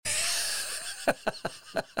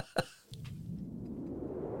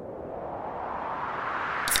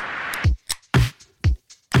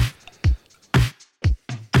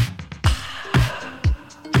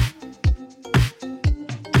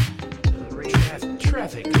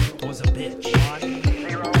Traffic was a bitch. Driving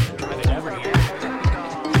over here.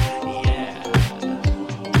 Yeah.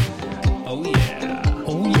 Oh yeah.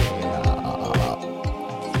 Oh,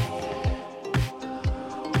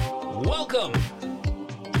 yeah. Welcome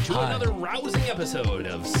to another rousing episode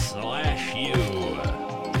of Slash U.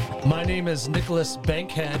 My name is Nicholas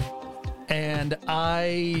Bankhead, and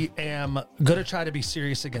I am going to try to be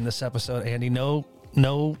serious again this episode, Andy. No,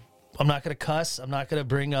 I'm not going to cuss. I'm not going to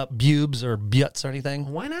bring up bubes or butts or anything.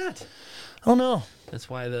 Why not? I don't know. That's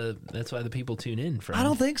why the people tune in. I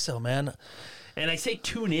don't think so, man. And I say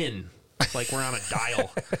tune in like we're on a dial.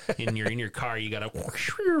 And you're in your car. You gotta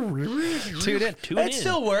Tune in. Tune It in.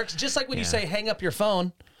 still works, just like when you say hang up your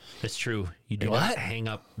phone. That's true. You do What? not hang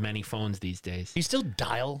up many phones these days. You still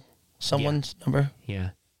dial someone's number.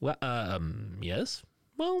 Yeah. Well, yes.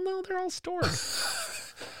 Well, no, they're all stored.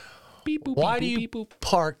 Beep, boop, Why beep, do boop, you beep, boop.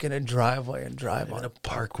 park in a driveway and drive on On a a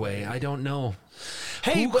parkway? I don't know.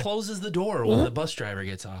 Hey, Who closes the door when the bus driver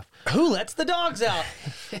gets off? Who lets the dogs out?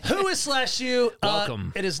 Who is Slash U?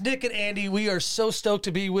 Welcome. It is Nick and Andy. We are so stoked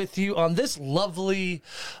to be with you on this lovely,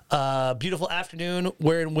 beautiful afternoon.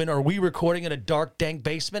 When are we recording in a dark, dank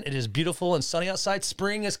basement? It is beautiful and sunny outside.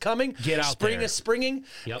 Spring is coming. Get out Spring there. is springing.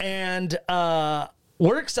 Yep. And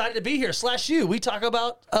we're excited to be here. Slash U. We talk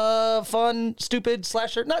about fun, stupid,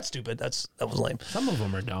 slasher. Not stupid. That was lame. Some of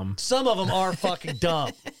them are dumb. Some of them are fucking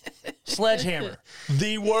dumb. Sledgehammer.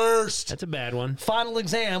 The worst. That's a bad one. Final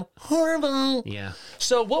exam. Horrible. Yeah.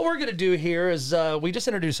 So what we're going to do here is we just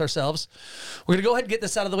introduce ourselves. We're going to go ahead and get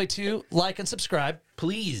this out of the way too. Like and subscribe.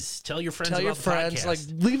 Please tell your friends Tell about your the friends. podcast. Like,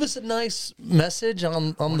 leave us a nice message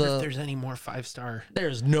on Wonder if the. there's any more 5-star.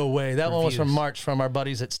 There's no way. That one was from Reviews. March from our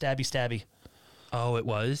buddies at Stabby Stabby. Oh, it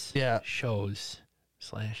was? Yeah. Shows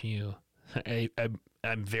 / you.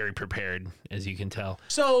 I'm very prepared, as you can tell.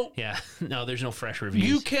 So Yeah. No, there's no fresh reviews.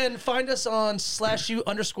 you can find us on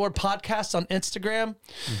 /U_podcast on Instagram.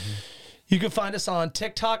 You can find us on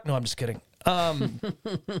TikTok. No, I'm just kidding.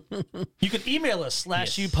 You can email us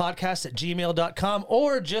 /upodcast@gmail.com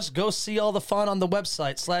or just go see all the fun on the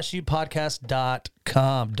website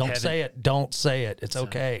 /upodcast.com. Don't Haven't- say it. Don't say it. It's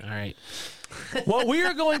okay. All right. What we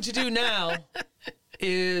are going to do now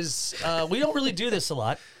is we don't really do this a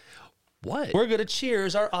lot. What? We're going to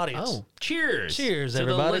cheers our audience. Oh, cheers. Cheers, to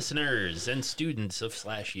everybody. the listeners and students of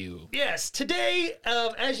 /U. Yes, today,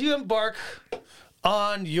 as you embark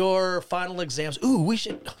on your final exams, we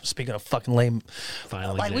should, speaking of fucking lame,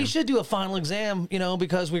 Final like we exam. should do a final exam,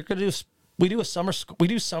 because we're going to we do summer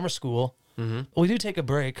school. We do take a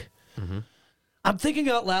break. I'm thinking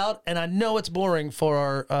out loud, and I know it's boring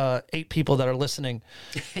for our 8 people that are listening.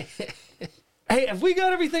 Hey, have we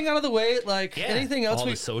got everything out of the way? Like anything else all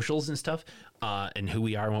the socials and stuff, and who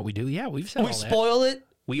we are and what we do. Yeah, we've said we all that. spoil it?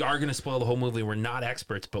 We are going to spoil the whole movie. We're not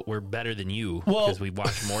experts, but we're better than you Well- because we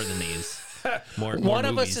watch more than these. More One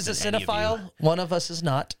of us movies is a than any of you. cinephile. One of us is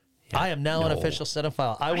not. I am now an No. official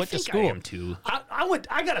cinephile. I went to think school. I am too.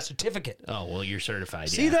 I got a certificate. Oh well, you're certified.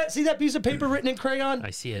 See that piece of paper written in crayon?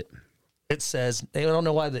 I see it. It says, I don't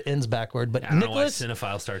know why the end's backward, but I don't know why Nicholas,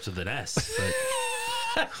 cinephile starts with an S, but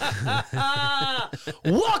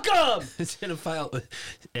welcome! cinephile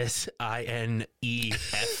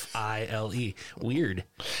SINEFILE. Weird.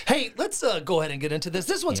 Hey, let's go ahead and get into this.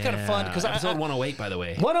 This one's kind of fun because episode 108, by the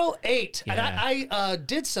way. 108. And Yeah. I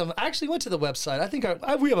actually went to the website. I think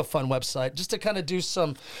we have a fun website just to kind of do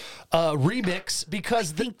some remix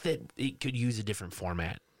because I think that it could use a different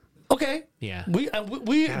format. okay. Yeah. We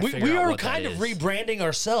figure out are what kind that of is. rebranding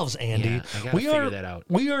ourselves, Andy. Yeah, I gotta figure that out.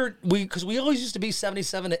 Because we always used to be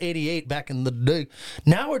 77 to 88 back in the day.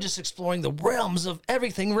 Now we're just exploring the realms of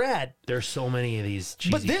everything rad. There's so many of these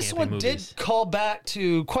cheesy But this camping one movies. did call back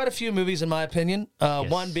to quite a few movies, in my opinion.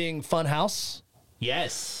 One being Funhouse.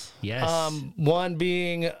 Yes. One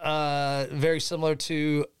being very similar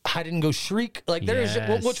to Hide and Go Shriek. Like there's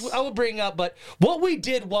Yes. which I will bring up, but what we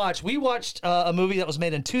did watch, we watched a movie that was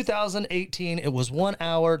made in 2018. It was 1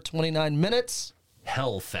 hour 29 minutes.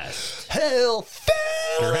 Hellfest. Hellfest.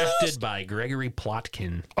 Directed by Gregory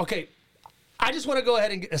Plotkin. Okay, I just want to go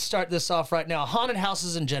ahead and start this off right now. Haunted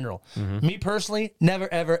houses in general. Me personally,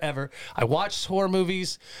 never, ever, ever. I watch horror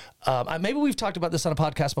movies. Maybe we've talked about this on a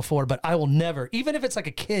podcast before, but I will never, even if it's like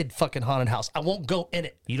a kid fucking haunted house, I won't go in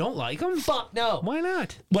it. You don't like them? Fuck no. Why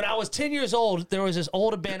not? When I was 10 years old, there was this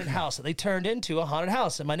old abandoned house that they turned into a haunted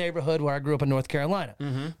house in my neighborhood where I grew up in North Carolina.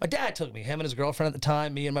 My dad took me, him and his girlfriend at the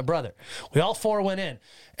time, me and my brother. We all four went in,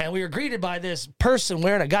 and we were greeted by this person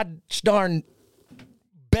wearing a god darn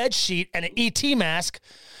bed sheet and an ET mask.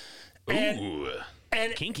 Ooh.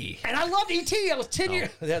 And kinky. And I loved E.T. I was 10 years.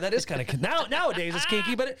 Yeah, that is kind of nowadays it's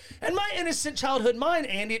kinky. But in my innocent childhood mind,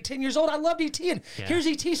 Andy, at 10 years old, I loved E.T. And here's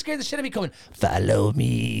E.T. scared the shit out of me, going, follow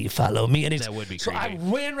me, follow me. And that would be so creepy. I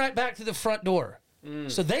ran right back to the front door.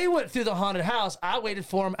 So they went through the haunted house. I waited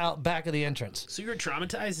for them out back of the entrance. So you were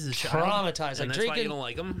traumatized as a child? Traumatized. And like that's drinking, why you don't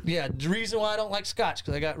like them? Yeah, the reason why I don't like scotch,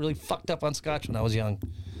 because I got really fucked up on scotch when I was young.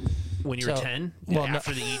 When you were 10? Well,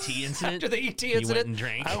 after the ET incident? After the ET incident, you went and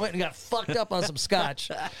drank? I went and got fucked up on some scotch.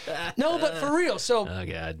 No, but for real. So Oh,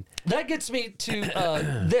 God. that gets me to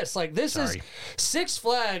this. Like, this is Six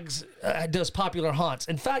Flags does popular haunts.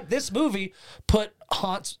 In fact, this movie put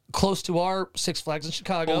haunts close to our Six Flags in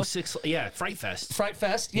Chicago. Oh, Fright Fest. Fright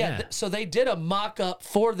Fest, yeah. Yeah. So they did a mock-up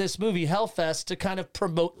for this movie, Hellfest, to kind of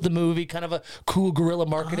promote the movie, kind of a cool guerrilla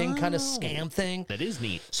marketing kind of scam thing. That is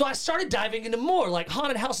neat. So I started diving into more like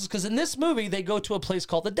haunted houses, because in this movie they go to a place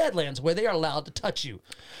called the Deadlands where they are allowed to touch you.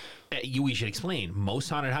 We should explain. Most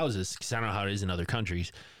haunted houses, because I don't know how it is in other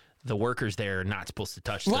countries, the workers there are not supposed to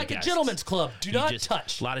touch Like the a guests. gentleman's club. Do not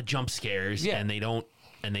touch. A lot of jump scares, Yeah. and they don't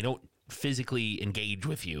physically engage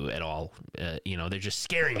with you at all. They're just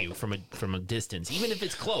scaring you from a distance, even if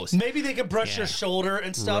it's close. Maybe they can brush your shoulder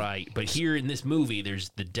and stuff. Right, but here in this movie, there's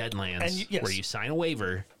the Deadlands where you sign a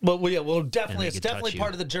waiver. Well, definitely, it's can definitely touch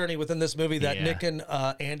part you. of the journey within this movie that Yeah. Nick and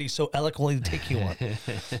Andy so eloquently take you on.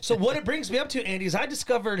 So what it brings me up to, Andy, is I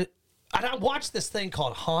discovered, and I watched this thing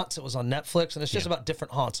called Haunts. It was on Netflix, and it's just about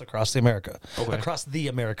different haunts across the Americas.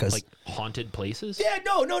 Like haunted places? Yeah,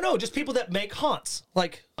 no, just people that make haunts.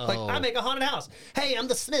 Like I make a haunted house. Hey, I'm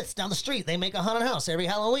the Smiths down the street. They make a haunted house every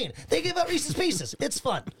Halloween. They give out Reese's Pieces. It's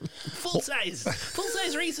fun. Full size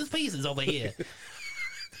Reese's Pieces over here.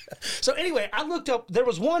 So anyway, I looked up. There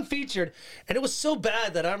was one featured, and it was so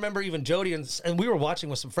bad that I remember even Jody and we were watching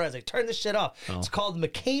with some friends. They turned this shit off. It's called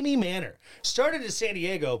McCamey Manor. Started in San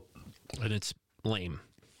Diego. And it's lame.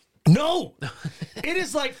 No, it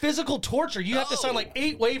is like physical torture. You have to sign like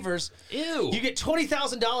 8 waivers. Ew. You get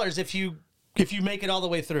 $20,000 if you make it all the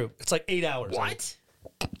way through. It's like 8 hours. What?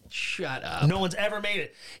 Shut up. No one's ever made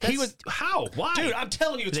it. How? Why? Dude, I'm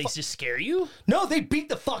telling you, it's They just scare you? no, they beat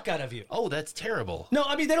the fuck out of you. Oh, that's terrible. No,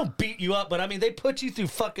 I mean they don't beat you up, but I mean they put you through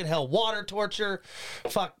fucking hell, water torture,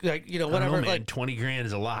 whatever. I don't know, man. Like 20 grand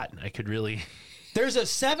is a lot. I could really. there's a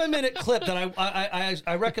 7-minute clip that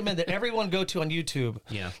I recommend that everyone go to on YouTube.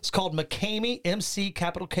 Yeah. It's called McCamey,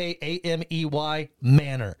 McKamey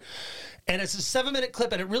Manor, and it's a 7-minute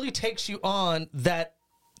clip, and it really takes you on that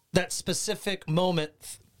specific moment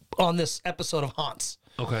on this episode of Haunts.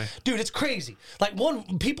 Okay. Dude, it's crazy. Like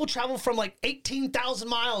people travel from like 18,000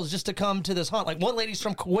 miles just to come to this haunt. Like one lady's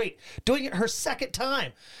from Kuwait doing it her second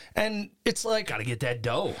time. And it's like, Gotta get that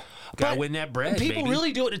dough. Gotta win that bread, people baby.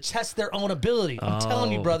 really do it to test their own ability. I'm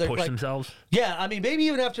telling you, brother. Push like, themselves? yeah, I mean, maybe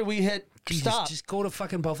even after we hit stop. Just go to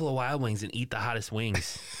fucking Buffalo Wild Wings and eat the hottest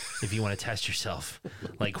wings if you want to test yourself.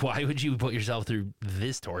 Like, why would you put yourself through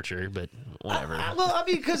this torture? But whatever. Well, I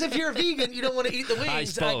mean, because if you're a vegan, you don't want to eat the wings. I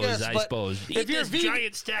suppose. If Eat you're this vegan,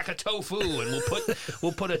 giant stack of tofu, and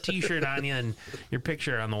we'll put a T-shirt on you and your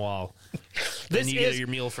picture on the wall. This and you get is- your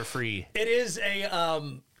meal for free. it is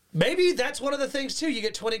a maybe that's one of the things too. You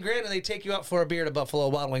get 20 grand and they take you out for a beer to Buffalo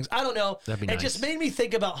Wild Wings. I don't know. That'd be It nice. just made me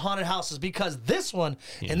think about haunted houses because this one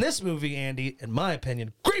in this movie, Andy, in my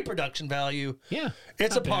opinion, great production value. Yeah,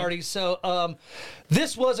 It's not a party. So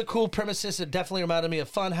this was a cool premises. It definitely reminded me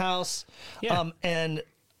of Funhouse. Yeah. And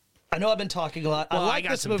I know I've been talking a lot. Well, I like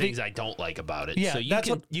got this some movie. things I don't like about it. Yeah, so you that's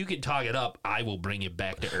you can talk it up. I will bring it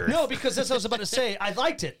back to earth. No, because that's what I was about to say. I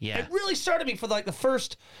liked it. Yeah. It really started me for like the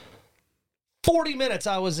first 40 minutes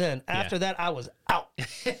I was in. After that, I was out.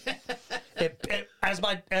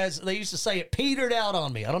 As they used to say, it petered out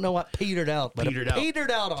on me. I don't know what petered out, but Petered it out.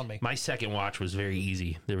 petered out on me. My second watch was very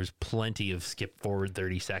easy. There was plenty of skip forward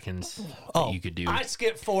 30 seconds that you could do. I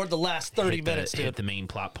skipped forward the last 30 hit minutes, hit dude. the main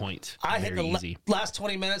plot points. I hit very the easy. last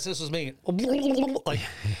 20 minutes. This was me. Like,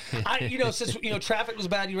 since traffic was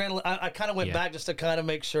bad, I kind of went Yeah. back just to kind of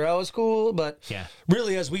make sure I was cool. But Yeah.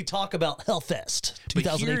 really, as we talk about Hellfest But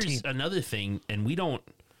 2018, here's another thing, and we don't.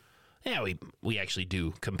 Yeah, we actually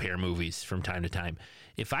do compare movies from time to time.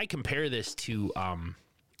 If I compare this to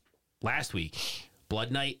last week,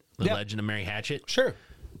 Blood Knight, The Yep. Legend of Mary Hatchet. Sure.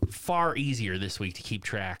 Far easier this week to keep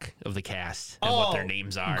track of the cast and what their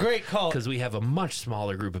names are. Great call. Because we have a much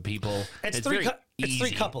smaller group of people. It's very it's three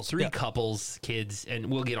easy. couples. Three Yeah. couples, kids, and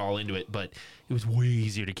we'll get all into it, but it was way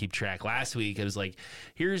easier to keep track. Last week, it was like,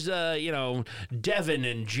 here's, Devin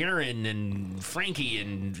and Jaron and Frankie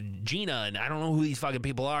and Gina, and I don't know who these fucking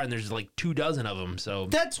people are, and there's like 24 of them, so.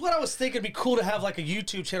 That's what I was thinking. It'd be cool to have like a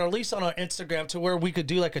YouTube channel, at least on our Instagram, to where we could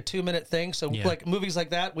do like a 2-minute thing. So Yeah. like movies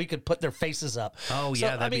like that, we could put their faces up. Oh, So,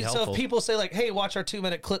 yeah, that'd be So helpful. if people say like, hey, watch our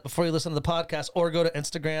 2-minute clip before you listen to the podcast, or go to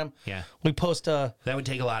Instagram. Yeah. We post That would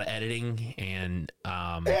take a lot of editing, and,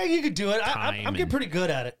 yeah, you could do it. I'm Time getting and- pretty good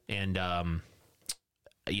at it.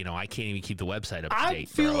 I can't even keep the website up to I date.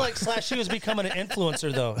 feel bro. like Slash U is becoming an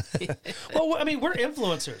influencer, though. Well, I mean, we're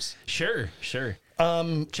influencers. Sure.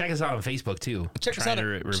 Check us out on Facebook too. Check us Trying out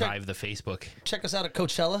to at- revive the Facebook. Check us out at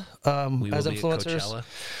Coachella We will as be influencers. at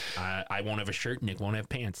Coachella. I won't have a shirt. Nick won't have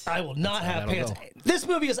pants. I will not That's how have that'll pants. go.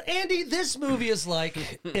 This movie is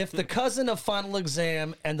like if the cousin of Final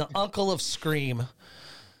Exam and the uncle of Scream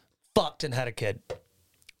fucked and had a kid.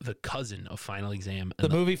 The cousin of Final Exam. The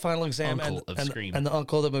And movie Final Exam uncle of Scream. and the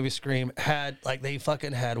uncle of the movie Scream had like they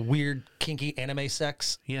fucking had weird kinky anime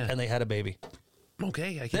sex. Yeah. And they had a baby.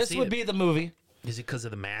 Okay, I can This see would it. be the movie. Is it because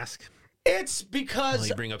of the mask? It's Will because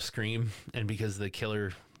you bring up Scream, and because of the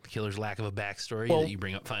killer's lack of a backstory Well- that you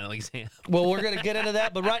bring up Final Exam? well, we're gonna get into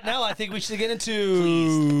that, but right now I think we should get into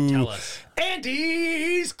Please tell us.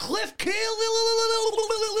 Andy's Cliff Kill.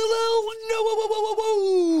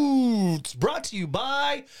 It's brought to you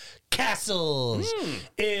by Castles.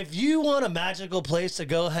 If you want a magical place to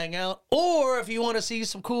go hang out, or if you want to see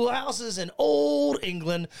some cool houses in old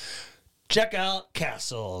England, check out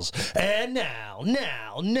Castles. And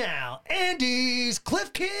now, Andy's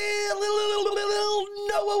Cliff Kill.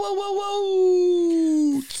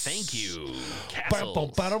 Thank you, Castles.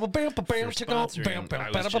 Castles, for sponsoring.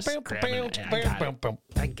 I was just grabbing it.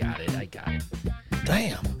 I got it.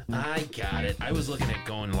 Damn. I got it. I was looking at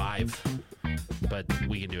going live, but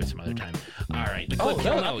we can do it some other time. All right. The Oh, Cliff no,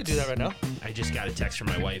 Kill I can notes. do that right now. I just got a text from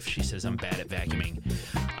my wife. She says I'm bad at vacuuming.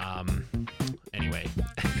 Anyway.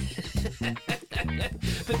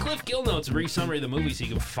 The Cliff Kill Notes, a brief summary of the movie so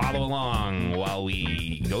you can follow along while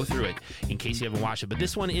we go through it in case you haven't watched it. But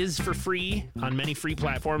this one is for free on many free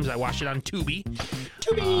platforms. I watched it on Tubi.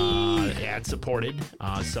 Ad supported.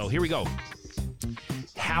 So here we go.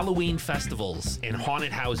 Halloween festivals and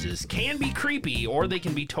haunted houses can be creepy or they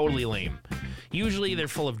can be totally lame. Usually they're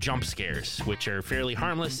full of jump scares, which are fairly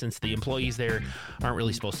harmless since the employees there aren't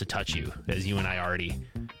really supposed to touch you, as you and I already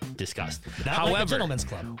discussed. Not like a gentleman's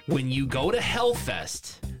club. When you go to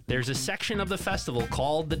Hellfest, there's a section of the festival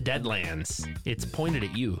called the Deadlands. It's pointed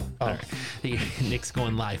at you. Oh. Nick's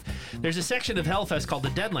going live. There's a section of Hellfest called the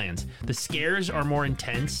Deadlands. The scares are more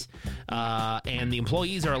intense, and the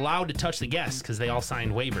employees are allowed to touch the guests because they all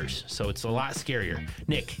signed waivers. So it's a lot scarier.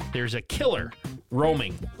 Nick, there's a killer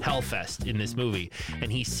roaming Hellfest in this movie,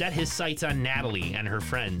 and he set his sights on Natalie and her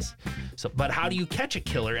friends. But how do you catch a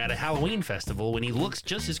killer at a Halloween festival when he looks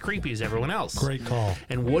just as creepy as everyone else? Great call.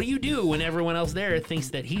 And what do you do when everyone else there thinks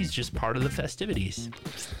that he's just part of the festivities?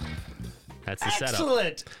 That's the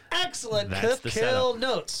setup. Excellent. That's Cliff the Kill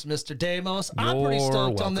notes, Mr. Damos. I'm pretty You're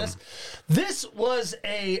stoked on welcome. this. This was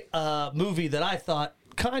a movie that I thought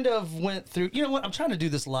kind of went through. You know what? I'm trying to do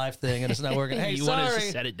this live thing and it's not working. Hey, you want to sorry.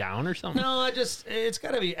 just set it down or something? No, it's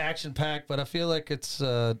got to be action packed, but I feel like it's,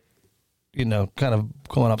 kind of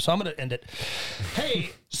going up. So I'm going to end it.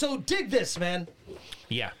 Hey, so dig this, man.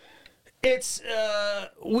 Yeah. It's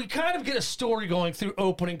we kind of get a story going through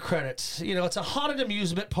opening credits. It's a haunted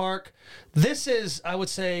amusement park. This is, I would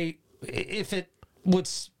say, if it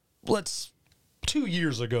was, let's 2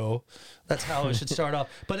 years ago, that's how it should start off.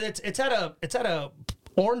 But it's at a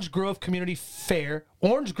Orange Grove Community Fair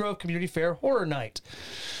horror night.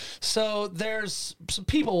 So there's some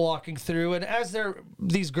people walking through, and as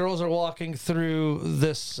these girls are walking through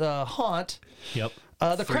this haunt, Yep.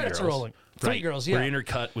 the Three credits are girls. rolling. Three Right. girls, yeah. We're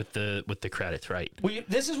intercut with the credits, right?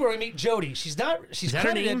 This is where we meet Jody. She's that her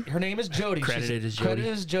credited. name? Her name is Jody. Credited She's as Jody?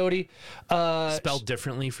 Credited as Jody. Spelled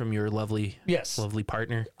differently from your lovely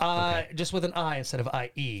partner. Just with an I instead of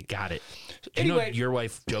IE. Got it. Anyway- You know, your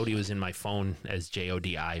wife Jody was in my phone as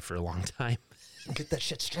JODI for a long time. Get that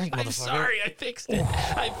shit straight, I'm motherfucker. sorry, I fixed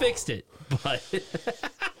it. But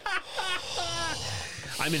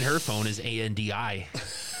I'm in her phone as ANDI.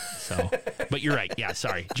 So, but you're right. Yeah,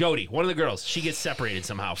 sorry. Jody, one of the girls, she gets separated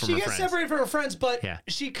somehow from She her gets friends. separated from her friends, but Yeah.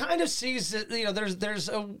 she kind of sees that, there's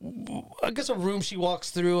a room she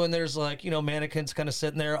walks through, and there's mannequins kind of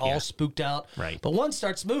sitting there all spooked out. Right. But one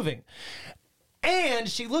starts moving. And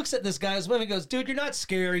she looks at this guy who's women and goes, dude, you're not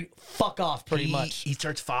scary. Fuck off, pretty much. He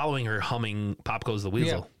starts following her, humming "Pop Goes the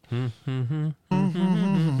Weasel."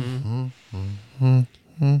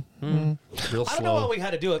 Real slow. I don't know why we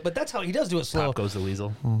had to do it, but that's how he does do it slow. Pop Goes the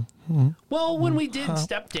Weasel. Well, when we did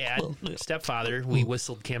Stepfather, we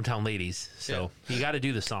whistled Camptown Ladies. So you got to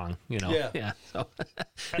do the song, you know. Yeah. So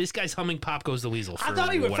this guy's humming "Pop Goes the Weasel." For I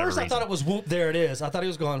thought he would whatever first. I reason. thought it was whoop. There it is. I thought he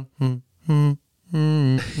was going.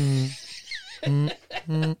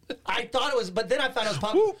 I thought it was, but then I found it was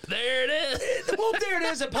pop. Whoop, there it is. Whoop, there it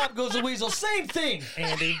is. And Pop Goes the Weasel. Same thing,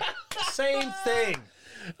 Andy. Same thing.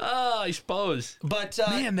 Oh, I suppose. But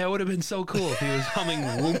Man, that would have been so cool if he was humming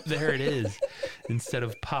 "Whoop, there it is" instead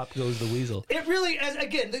of "Pop Goes the Weasel." it really,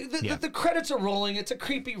 again, the credits are rolling. It's a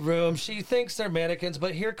creepy room. She thinks they're mannequins,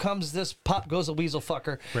 but here comes this Pop Goes the Weasel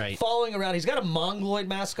fucker Right. following around. He's got a mongoloid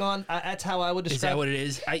mask on. That's how I would describe. Is that what it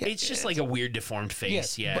is? It's just like a weird deformed face.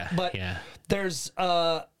 Yes, Yeah. but yeah. there's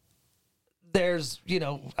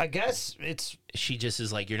I guess it's She just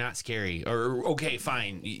is like, "You're not scary," or "Okay,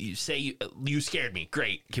 fine. You say you scared me.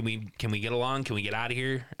 Great. Can we get along? Can we get out of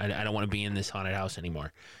here? I don't want to be in this haunted house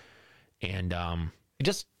anymore." And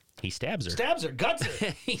just he stabs her. stabs her, guts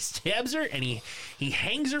her He stabs her, and he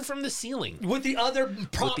hangs her from the ceiling with the other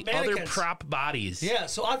prop with the mannequins. other prop bodies. Yeah,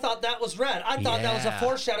 so I thought that was rad. I thought that was a Yeah.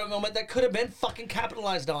 foreshadowing moment that could have been fucking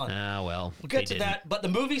capitalized on. Ah, well, We'll get to that, but the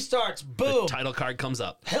movie starts. Boom. Title card comes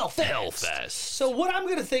up. Hellfest. Hellfest. So what I'm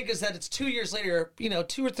going to think is that it's 2 years later,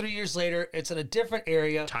 2 or 3 years later, it's in a different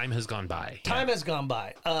area. Time has gone by. Time has gone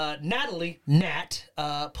by. Nat,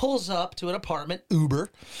 pulls up to an apartment,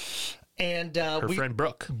 Uber, and Her friend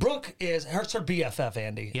Brooke. Brooke is her BFF,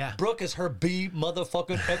 Andy. Yeah. Brooke is her B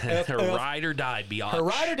motherfucking FF. Her ride or die biatch. Her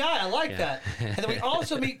ride or die. I like that. And then we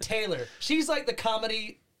also meet Taylor. She's like the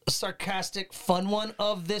comedy, sarcastic, fun one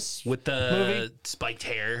of this with the movie. spiked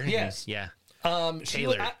hair. Yes. Yeah.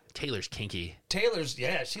 Taylor. Taylor's kinky. Taylor's,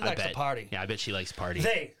 yeah, she I likes bet. to party. Yeah, I bet she likes party.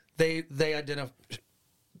 They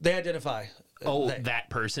identify. That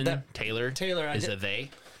person, That- Taylor, Taylor, is a they.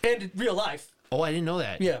 And in real life. Oh, I didn't know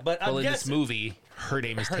that. Yeah, but well, I'm in this guessing- movie, her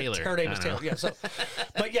name is Taylor. Her name is I don't Taylor. know. Yeah. So,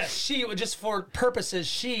 but yes, she would just for purposes.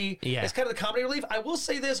 She Yeah. is kind of the comedy relief. I will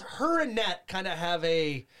say this: her and Nat kind of have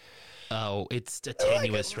a Oh, it's a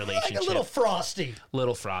tenuous relationship. like a little frosty.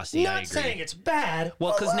 Little frosty. I Not agree. saying it's bad.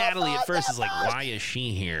 Well, because Natalie at first is like, "Why is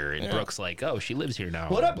she here?" And Brooke's like, "Oh, she lives here now."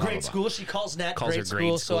 What up, blah, grade blah, blah. school? She calls Nat Calls grade her grade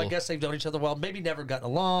school, so I school. guess they've known each other well. Maybe never gotten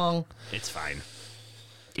along. It's fine.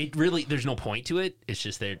 It really, there's no point to it. It's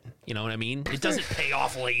just that, you know what I mean? It doesn't pay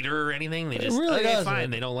off later or anything. They just, really okay, doesn't. fine.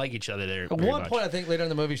 They don't like each other there. At one point, I think later in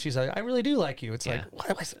the movie, she's like, "I really do like you." It's Yeah. like, why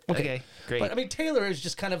am I saying? Okay, great. But I mean, Taylor is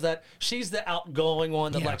just kind of that. She's the outgoing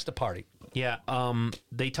one that Yeah. likes to party. Yeah,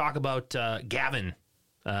 they talk about Gavin.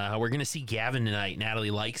 We're going to see Gavin tonight.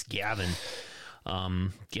 Natalie likes Gavin.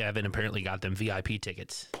 Gavin apparently got them VIP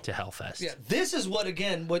tickets to Hellfest. Yeah, this is what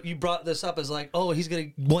you brought this up is like, oh, he's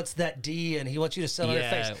wants that D and he wants you to sell on your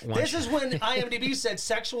Yeah, face. wants This is when IMDb said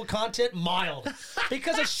sexual content mild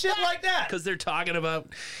because of shit like that. Because they're talking about,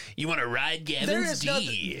 you want to ride There Gavin's is D.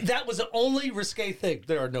 nothing. That was the only risque thing.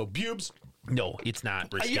 There are no pubes. No, it's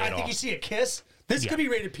not risque I at all. think you see a kiss. This Yeah. could be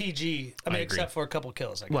rated PG. I mean, agree. except for a couple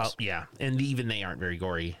kills. I guess. Well, yeah, and even they aren't very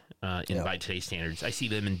gory by today's standards. I see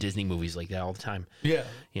them in Disney movies like that all the time. yeah,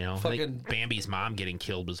 You know, I fucking think Bambi's mom getting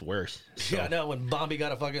killed was worse. So. yeah. I know when Bambi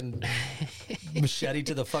got a fucking machete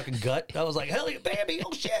to the fucking gut. I was like, hell yeah, Bambi!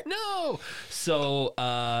 Oh shit! No. So,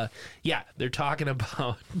 yeah, they're talking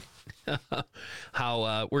about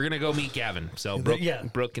how we're gonna go meet Gavin. So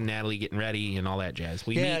Brooke and Natalie getting ready and all that jazz.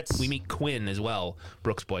 We meet Quinn as well,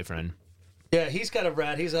 Brooke's boyfriend. Yeah, he's kind of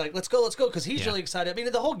rad. He's like, let's go, because he's Yeah. really excited. I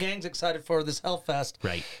mean, the whole gang's excited for this Hellfest.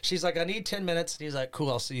 Right. She's like, I need 10 minutes. And he's like, cool,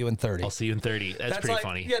 I'll see you in 30. I'll see you in 30. That's pretty like,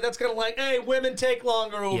 funny. Yeah, that's kind of like, hey, women take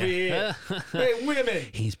longer over Yeah. here. Hey, women.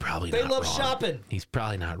 He's probably They not love wrong. shopping. He's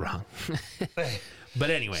probably not wrong. But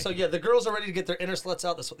anyway. So yeah, the girls are ready to get their inner sluts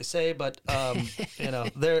out. That's what they say. But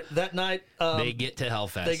they're that night. they get to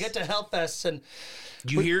Hellfest. They get to Hellfest, and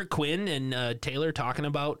Do you hear Quinn and Taylor talking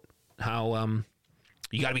about how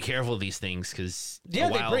you got to be careful of these things because Yeah,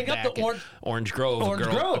 they bring up the Orange Grove.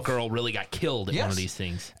 A girl really got killed at one Yes. of these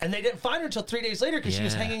things. and they didn't find her until 3 days later because she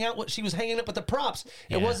was Yeah. hanging out. She was hanging up with the props.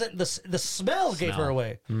 Yeah. It wasn't the smell gave her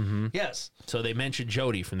away. Mm-hmm. Yes. So they mentioned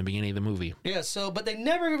Jody from the beginning of the movie. Yeah, but they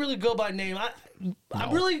never really go by name.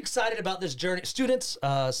 I'm really excited about this journey. Students,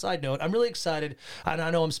 side note, I'm really excited, and I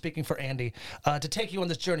know I'm speaking for Andy, to take you on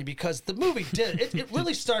this journey because the movie it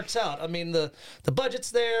really starts out. I mean, the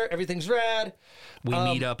budget's there, everything's rad. We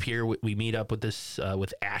meet up here. We meet up with this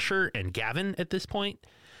with Asher and Gavin at this point,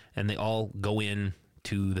 and they all go in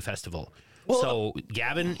to the festival. So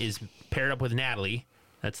Gavin is paired up with Natalie.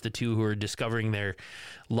 That's the two who are discovering their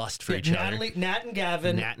lust for each other. Nat and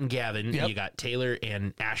Gavin. Nat and Gavin. Yep. You got Taylor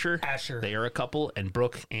and Asher. They are a couple. And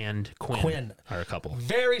Brooke and Quinn are a couple.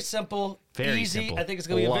 Very simple. Very easy. simple. I think it's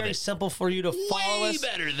going to be very simple for you to follow Way us.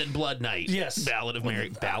 better than Blood Night. Yes. Ballad of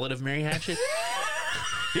Mary Hatchet.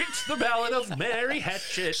 It's the Ballad of Mary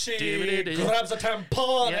Hatchet. She grabs a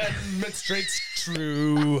tampon and menstruates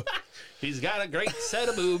true. He's got a great set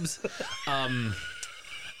of boobs.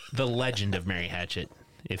 The Legend of Mary Hatchet.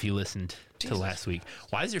 If you listened to last week,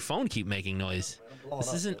 why does your phone keep making noise?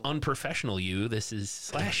 This isn't unprofessional you. This is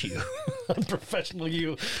slash you. Unprofessional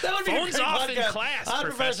you. That would be Phones a great off podcast. in class,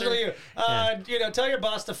 Unprofessional you. You know, tell your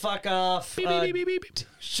boss to fuck off. Beep, beep, beep, beep, beep.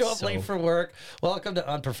 Show up late for work. Welcome to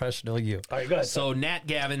Unprofessional You. All right, go ahead. So Nat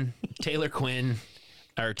Gavin, Taylor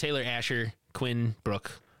Asher, Quinn,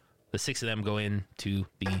 Brooke, the six of them go into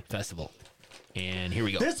the festival. And here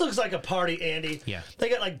we go. This looks like a party, Andy. Yeah. They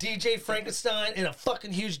got like DJ Frankenstein in a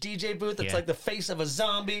fucking huge DJ booth that's like the face of a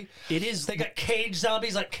zombie. It is. They got cage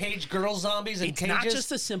zombies, like cage girl zombies in It's cages. not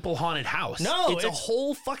just a simple haunted house. No, it's a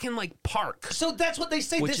whole fucking like park. So that's what they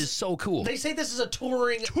say. Which is so cool. They say this is a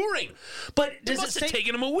touring. But does it must it have say,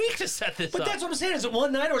 taken them a week to set this up. But that's what I'm saying. Is it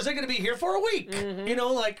one night or is it going to be here for a week? You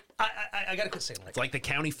know, like I got to quit saying like. It's like the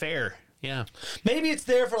county fair. Yeah. Maybe it's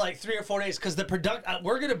there for like 3 or 4 days because the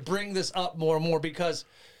we're going to bring this up more and more because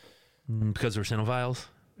we're cinephiles.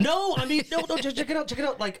 No, I mean, no, just check it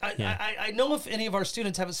out. Like, I know if any of our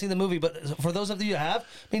students haven't seen the movie, but for those of you who have,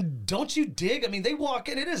 I mean, don't you dig? I mean, they walk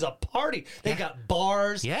in, it is a party. They've got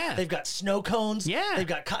bars. Yeah. They've got snow cones. Yeah. They've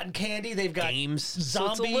got cotton candy. They've got games.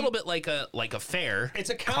 Zombie. So it's a little bit like a fair.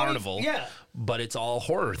 It's a carnival. Yeah. But it's all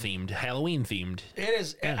horror themed, Halloween themed. It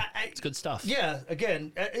is. Yeah, it's good stuff. Yeah,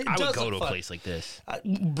 again, I would go to a place like this.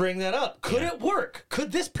 Bring that up. Could it work?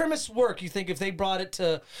 Could this premise work, you think, if they brought it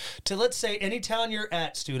to let's say, any town you're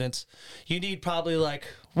at, students, you need probably like,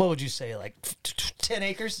 what would you say, like 10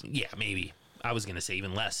 acres? Yeah, maybe. I was going to say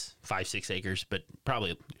even less, 5-6 acres, but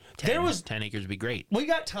probably 10 acres would be great. We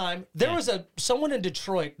got time. There was someone in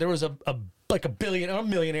Detroit, there was a billionaire, a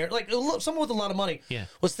millionaire, like someone with a lot of money,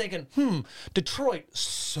 was thinking, Detroit,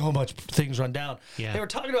 so much things run down. Yeah. They were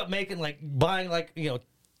talking about buying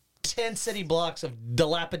 10 city blocks of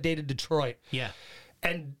dilapidated Detroit. Yeah.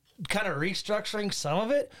 And kind of restructuring some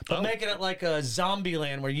of it, but making it like a zombie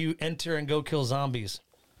land where you enter and go kill zombies.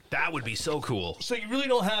 That would be so cool. So you really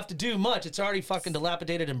don't have to do much. It's already fucking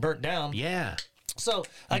dilapidated and burnt down. Yeah. So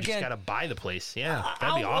You again, just got to buy the place. Yeah.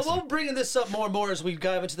 That'd be awesome. We'll bring this up more and more as we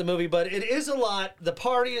dive into the movie, but it is a lot. The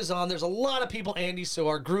party is on. There's a lot of people, Andy. So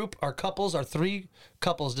our group, our 3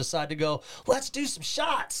 couples decide to go, let's do some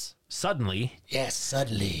shots. Suddenly,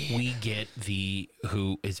 suddenly, we get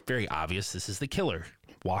who is very obvious. This is the killer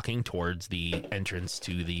walking towards the entrance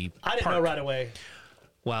to the I didn't park. know right away.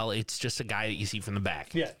 Well, it's just a guy that you see from the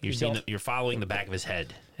back. Yeah, you're following the back of his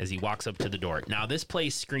head as he walks up to the door. Now, this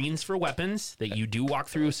place screens for weapons that you do walk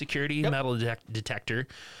through a security metal detector,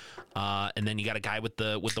 and then you got a guy with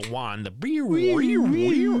the wand,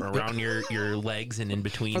 around your legs and in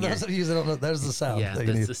between. For those of you that don't know, there's the sound. Yeah,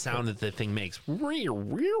 that's the sound that the thing makes.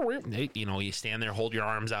 You stand there, hold your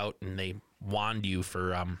arms out, and they wand you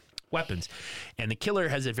for weapons. And the killer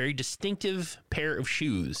has a very distinctive pair of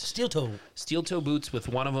shoes. Steel toe boots with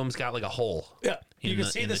one of them's got like a hole. Yeah, you can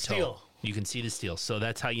see the steel. Toe. You can see the steel. So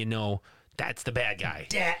that's how you know that's the bad guy.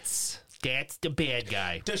 That's the bad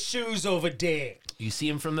guy. The shoes over there. You see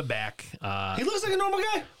him from the back. He looks like a normal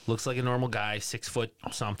guy. Looks like a normal guy, 6 foot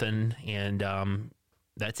something, and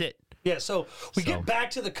that's it. Yeah, so we get back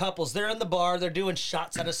to the couples. They're in the bar. They're doing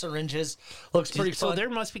shots out of syringes. Looks pretty fun. So there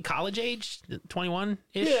must be college age,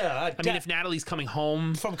 21-ish? Yeah. I mean, if Natalie's coming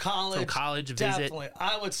home from college visit. Definitely.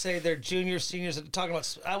 I would say they're juniors, seniors. Talking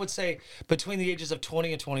about, I would say between the ages of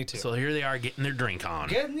 20 and 22. So here they are getting their drink on.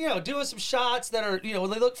 Doing some shots that are, they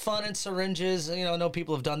look fun in syringes. I know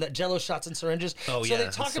people have done that. Jello shots in syringes. Oh, so yeah. they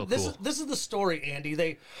talk. So this cool. This is the story, Andy.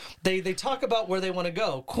 They talk about where they want to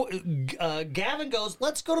go. Gavin goes,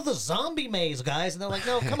 let's go to the zombie maze, guys. And they're like,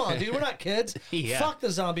 no, come on, dude. We're not kids. Yeah. Fuck the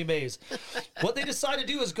zombie maze. What they decide to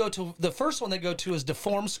do is go to, the first one they go to is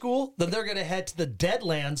Deform School. Then they're going to head to the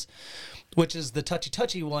Deadlands, which is the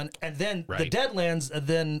touchy one. And then the Deadlands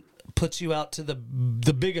then puts you out to the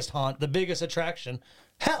biggest haunt, the biggest attraction,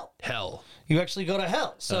 Hell. You actually go to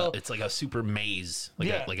hell. So it's like a super maze,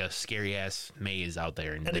 like a scary ass maze out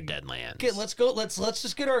there in the Deadlands. Again, let's go. Let's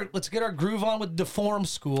just get our groove on with Deform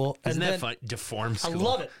School. Isn't that fun? Deform School. I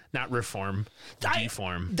love it. Not reform.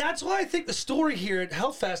 Deform. That's why I think the story here at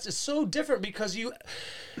Hellfest is so different because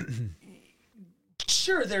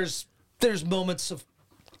sure, there's moments of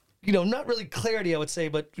not really clarity, I would say,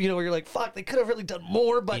 but where you're like, fuck, they could have really done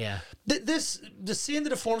more. But Yeah. the seeing the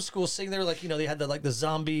Deformed School sitting there, like, they had the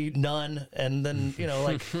zombie nun, and then,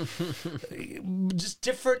 like, just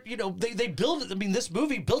different, they build it. I mean, this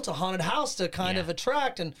movie built a haunted house to kind of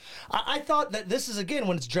attract. And I thought that this is, again,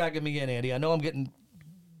 when it's dragging me in, Andy. I know I'm getting,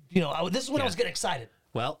 this is when I was getting excited.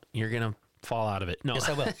 Well, you're going to fall out of it. No. Yes,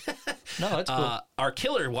 I will. No, it's cool. Our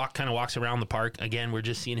killer kind of walks around the park. Again, we're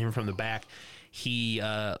just seeing him from the back. He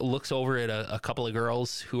looks over at a couple of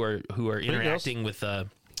girls who are interacting with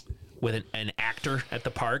an actor at the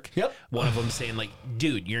park. Yep. One of them saying like,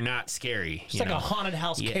 "Dude, you're not scary." It's like a haunted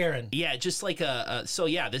house Karen. Yeah, just like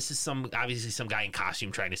this is obviously some guy in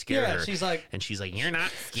costume trying to scare her. She's like, "You're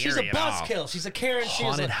not scary." She's a at all." buzzkill. She's a Karen.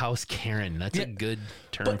 Haunted house Karen. That's a good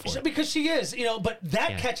term for it. Because she is, but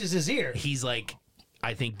that catches his ear. He's like,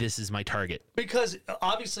 I think this is my target. Because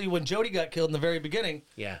obviously when Jody got killed in the very beginning,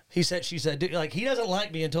 she said, dude, like, he doesn't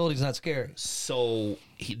like being told he's not scary. So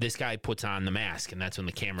this guy puts on the mask, and that's when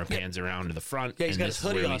the camera pans around to the front. Yeah, he's and got his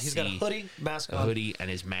hoodie on. He's got a hoodie, mask on. A hoodie and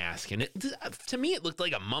his mask. And to me, it looked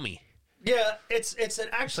like a mummy. Yeah, it's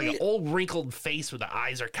Like an old wrinkled face where the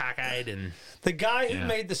eyes are cockeyed. And the guy who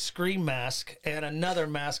made the Scream mask and another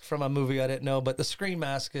mask from a movie I didn't know, but the Scream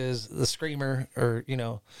mask is the Screamer, or,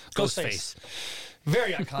 Ghostface.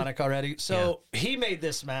 Very iconic already. So he made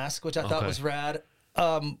this mask, which I thought was rad,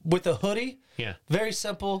 with a hoodie. Yeah. Very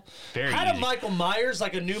simple. Very Had easy. a Michael Myers,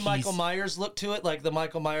 like a new Michael Myers look to it, like the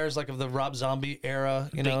Michael Myers, like of the Rob Zombie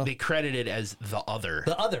era, They credit it as The Other.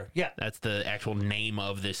 The Other, yeah. That's the actual name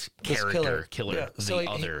of this This killer. Yeah. The So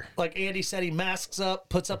Other. like Andy said, he masks up,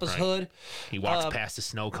 puts up his hood. He walks past the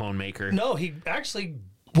snow cone maker. No, he actually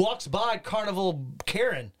walks by Carnival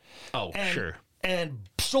Karen. Oh, sure. And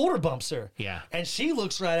shoulder bumps her. Yeah. And she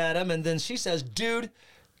looks right at him, and then she says, dude,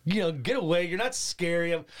 get away. You're not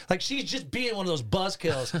scary. Like, she's just being one of those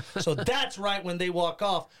buzzkills. So that's right when they walk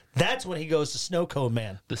off. That's when he goes to Snow Cone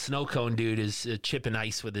Man. The snow cone dude is chipping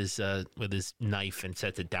ice with his knife and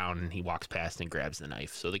sets it down, and he walks past and grabs the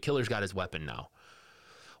knife. So the killer's got his weapon now.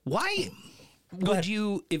 Why would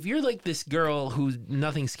you, if you're like this girl who's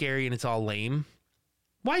nothing scary and it's all lame,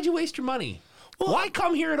 why'd you waste your money? Well, why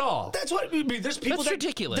come here at all? That's what I mean. There's people That's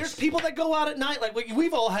ridiculous. There's people that go out at night. Like,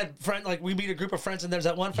 we've all had friends. Like, we meet a group of friends, and there's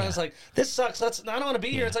that one friend that's like, "This sucks. I don't want to be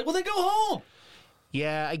here." It's like, well, then go home.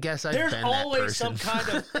 Yeah, I guess I've There's been always that person. some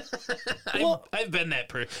kind of. I've been that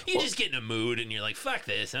person. You just get in a mood and you're like, "Fuck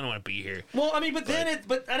this! I don't want to be here." Well, I mean, but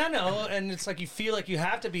I don't know, and it's like you feel like you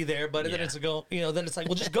have to be there, but then it's then it's like,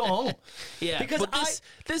 well, just go home. Yeah, because but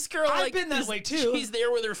this girl, I've been that way too. She's there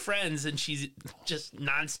with her friends and she's just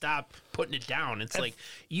nonstop putting it down. It's like,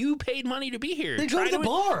 you paid money to be here. Then go to the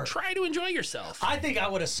bar. Try to enjoy yourself. I think I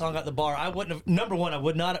would have sung at the bar. I wouldn't have. Number one, I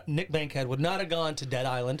would not. Nick Bankhead would not have gone to Dead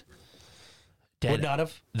Island. Would not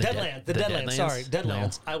have. Deadlands. The Deadlands. Sorry,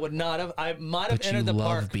 Deadlands. No. I would not have. I might have entered the park. But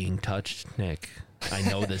you love being touched, Nick. I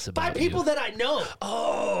know this about by people that I know.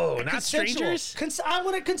 Oh, not strangers. I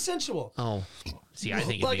want it consensual. Oh, see, I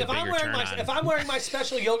think like if I'm wearing my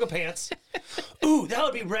special yoga pants. Ooh, that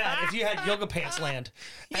would be rad if you had yoga pants land.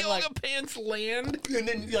 And yoga pants land. And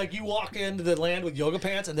then like you walk into the land with yoga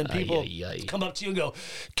pants, and then people come up to you and go,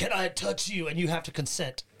 "Can I touch you?" And you have to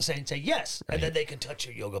consent, say yes, and then they can touch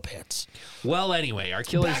your yoga pants. Well, anyway, our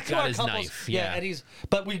killer's got his knife. Yeah, and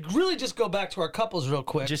but we really just go back to our couples real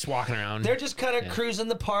quick. Just walking around. They're just kind of cruising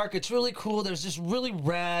the park. It's really cool. There's just really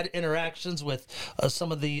rad interactions with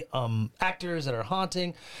some of the actors that are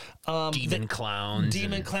haunting. Demon clowns,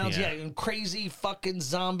 and crazy fucking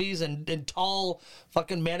zombies and tall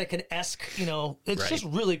fucking mannequin-esque, it's just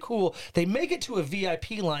really cool. They make it to a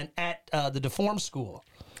VIP line at the Deformed School.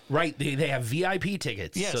 Right, they have VIP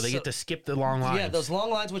tickets, so they get to skip the long lines. Yeah, those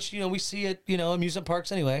long lines, which we see at amusement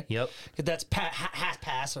parks anyway. Yep, that's half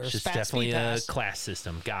pass or it's just fast definitely speed pass. A class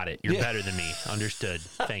system. Got it. You're better than me. Understood.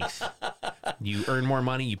 Thanks. You earn more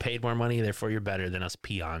money. You paid more money. Therefore, you're better than us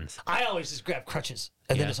peons. I always just grab crutches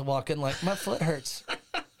and then just walk in like my foot hurts,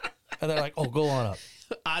 and they're like, "Oh, go on up."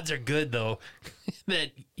 Odds are good though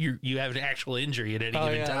that you have an actual injury at any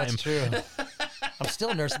given time. That's true. I'm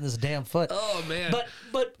still nursing this damn foot. Oh man!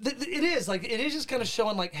 But it is just kind of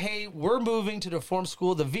showing like, hey, we're moving to the Deformed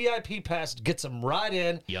School. The VIP pass gets them right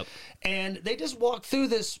in. Yep. And they just walk through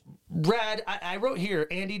this rad. I wrote here,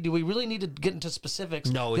 Andy. Do we really need to get into specifics?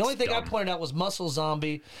 No. The only thing I pointed out was muscle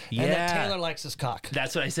zombie, and that Taylor likes his cock.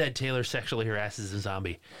 That's what I said. Taylor sexually harasses a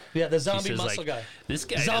zombie. Yeah, the zombie muscle guy. This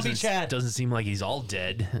guy zombie Chad doesn't seem like he's all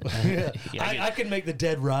dead. I can make the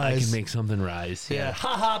dead rise. I can make something rise. Yeah.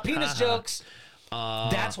 Ha penis jokes.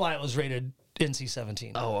 That's why it was rated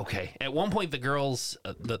NC-17. Oh, okay. At one point, the girls,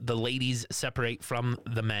 the ladies separate from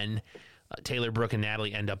the men. Taylor, Brooke, and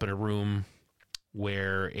Natalie end up in a room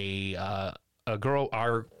where a girl,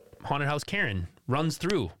 our haunted house Karen, runs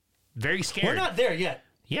through. Very scared. We're not there yet.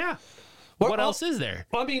 Yeah. What else is there?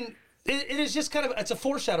 Well, I mean, it is just kind of, it's a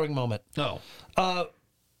foreshadowing moment. Oh.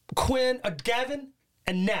 Gavin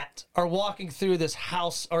and Nat are walking through this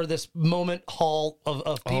house or this moment hall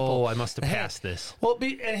of people. Oh, I must have passed this. Well,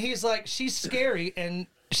 and he's like, she's scary and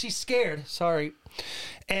she's scared. Sorry.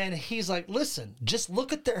 And he's like, listen, just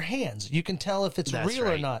look at their hands. You can tell if it's real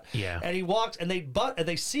or not. Yeah. And he walks and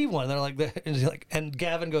they see one. They're like, and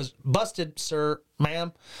Gavin goes, busted, sir,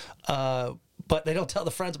 ma'am. But they don't tell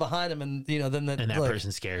the friends behind him, and then that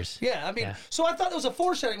person scares. Yeah, I mean, so I thought it was a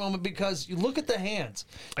foreshadowing moment because you look at the hands.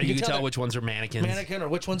 You can tell which ones are mannequins. Mannequin or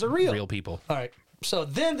which ones are real. Real people. All right. So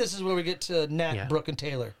then this is where we get to Nat, Brooke, and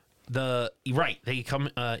Taylor. They come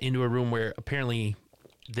into a room where apparently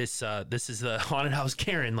this is the haunted house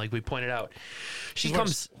Karen, like we pointed out. She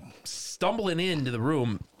comes stumbling into the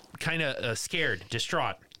room, kind of scared,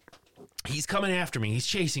 distraught. He's coming after me. He's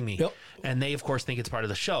chasing me. Yep. And they, of course, think it's part of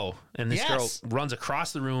the show. And this girl runs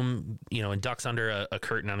across the room, and ducks under a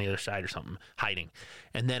curtain on the other side or something, hiding.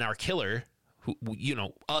 And then our killer, who,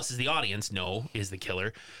 us as the audience know is the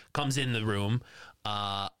killer, comes in the room.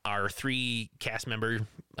 Our 3 cast member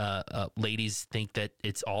ladies think that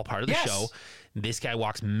it's all part of the show. This guy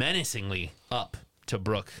walks menacingly up to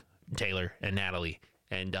Brooke, Taylor, and Natalie.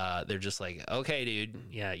 And they're just like, okay, dude,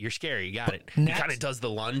 yeah, you're scary. You got it. He kind of does the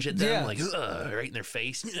lunge at them, like, right in their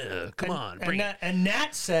face. Come on, bring it. And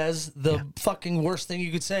Nat says the fucking worst thing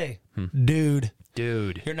you could say. Dude,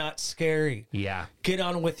 you're not scary. Yeah. Get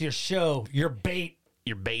on with your show. Your bait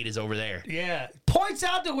is over there. Yeah. Points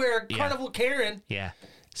out to where Carnival Karen. Yeah.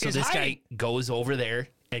 So is this hiding. guy goes over there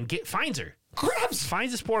and finds her.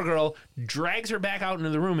 Finds this poor girl, drags her back out into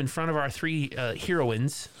the room in front of our 3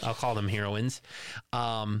 heroines. I'll call them heroines.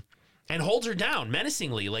 And holds her down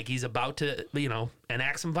menacingly, like he's about to,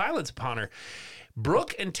 enact some violence upon her.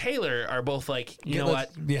 Brooke and Taylor are both like, you know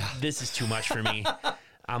what? Yeah. This is too much for me.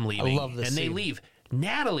 I'm leaving. I love this And they scene. leave.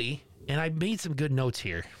 Natalie, and I made some good notes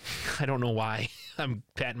here. I don't know why. I'm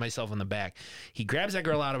patting myself on the back. He grabs that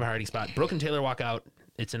girl out of a hiding spot. Brooke and Taylor walk out.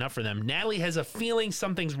 It's enough for them. Natalie has a feeling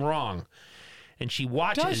something's wrong. And she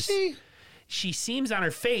watches. Does she? She seems on her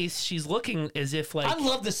face, she's looking as if like, I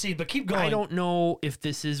love the scene, but keep going. I don't know if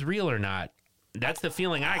this is real or not. That's the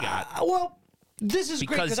feeling I got. Well, this is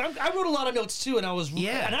great because I wrote a lot of notes too, and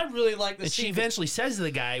and I really like the And scene. she eventually says to the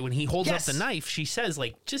guy when he holds up the knife, she says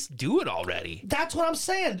like, just do it already. That's what I'm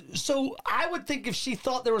saying. So I would think if she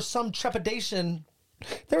thought there was some trepidation,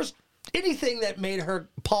 there was anything that made her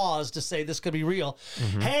pause to say this could be real.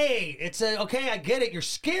 Hey, okay, I get it. You're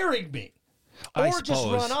scaring me. Or just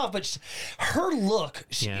run off. But her look,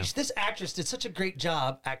 this actress did such a great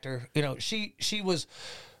job, she was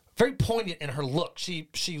very poignant in her look. She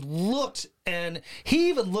looked, and he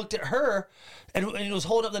even looked at her and he was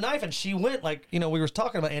holding up the knife, and she went like, we were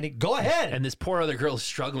talking about, Andy, go ahead. And this poor other girl is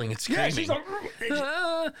struggling and screaming. Yeah, she's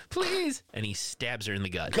like, please. And he stabs her in the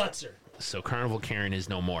gut. Guts her. So Carnival Karen is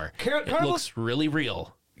no more. It looks really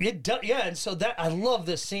real. It does, yeah, and so I love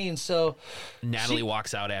this scene. So Natalie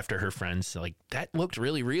walks out after her friends, like, that looked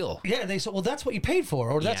really real. Yeah, they said, well, that's what you paid for,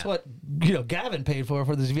 or that's what Gavin paid for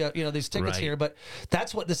this, these tickets here. But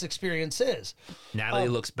that's what this experience is. Natalie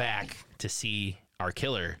looks back to see our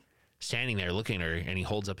killer standing there looking at her, and he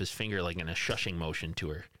holds up his finger like in a shushing motion to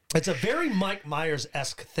her. It's a very Mike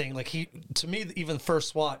Myers-esque thing. Like to me, even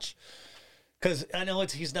first watch. Because I know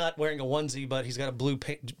he's not wearing a onesie, but he's got a blue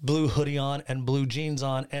hoodie on and blue jeans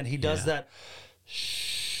on, and he does that.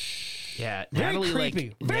 Yeah, very Natalie,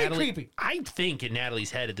 creepy. Very creepy. I think in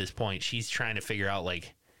Natalie's head at this point, she's trying to figure out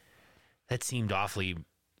like that seemed awfully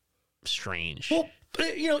strange. Well,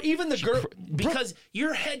 even the girl, because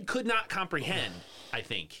your head could not comprehend. I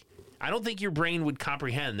think. I don't think your brain would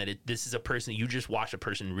comprehend that this is a person. You just watch a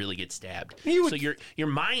person really get stabbed. So your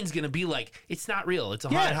mind's going to be like, it's not real. It's a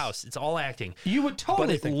haunted house. It's all acting. You would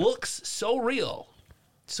totally think it looks so real.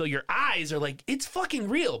 So your eyes are like, it's fucking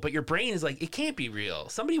real. But your brain is like, it can't be real.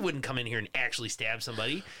 Somebody wouldn't come in here and actually stab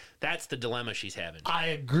somebody. That's the dilemma she's having. I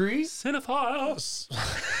agree. Cinephiles.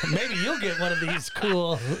 Maybe you'll get one of these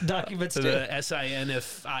cool documents too. The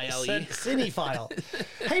SINFILE. Cinephile.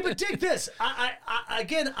 Hey, but dig this.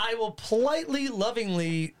 I will politely,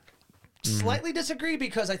 lovingly, slightly disagree,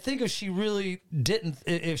 because I think if she really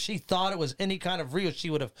if she thought it was any kind of real,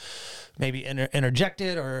 she would have maybe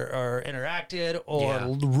interjected or interacted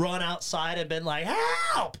or run outside and been like,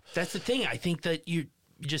 help. That's the thing. I think that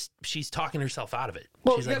she's talking herself out of it.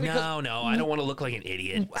 Well, She's yeah, like, no, I don't want to look like an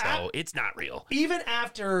idiot, so it's not real. Even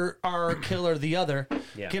after our killer, the other,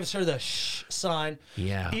 Yeah. gives her the shh sign.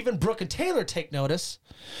 Yeah. Even Brooke and Taylor take notice.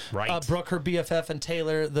 Right. Brooke, her BFF, and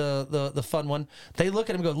Taylor, the fun one. They look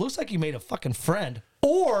at him and go, "Looks like you made a fucking friend,"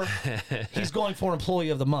 or he's going for Employee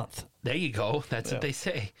of the Month. There you go. That's what they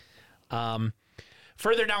say.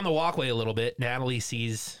 Further down the walkway a little bit, Natalie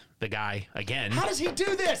sees the guy again. How does he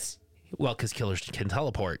do this? Well, because killers can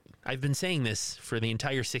teleport. I've been saying this for the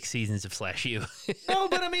entire 6 seasons of Slash U. No,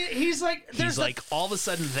 but I mean, he's like, there's like all of a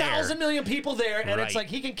sudden there. 1,000 million people there, and it's Right. like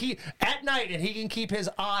he can keep at night, and he can keep his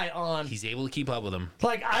eye on. He's able to keep up with him.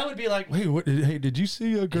 Like I would be like, hey, did you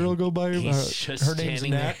see a girl go by? He's just her name's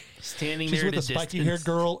standing Nat. there, standing She's there with at a a spiky-haired distance.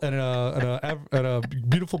 girl and a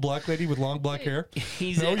beautiful black lady with long black hair.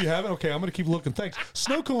 He's No, in- you haven't? Okay, I'm going to keep looking. Thanks.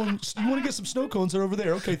 Snow cones. You want to get some snow cones? They're over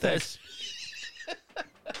there. Okay, thanks.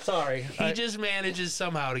 Sorry. He just manages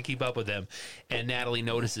somehow to keep up with them. And Natalie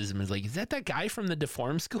notices him and is like, is that guy from the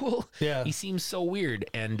Deform School? Yeah. He seems so weird.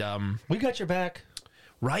 And, We got your back.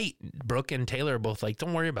 right, Brooke and Taylor are both like,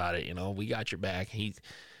 don't worry about it. We got your back.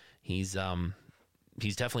 He's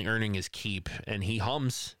definitely earning his keep. And he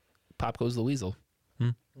hums, Pop Goes the Weasel.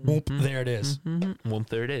 Whoop, there it is. Whoop,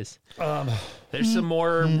 there it is. There's some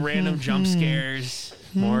more random jump scares.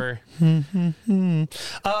 More.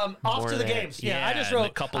 Off More to the there. games. Yeah, I Yeah, just and the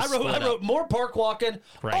wrote. couple I split wrote up. more park walking.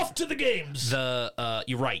 Right. Off to the games.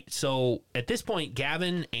 You're right. So at this point,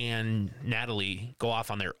 Gavin and Natalie go off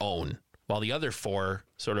on their own, while the other 4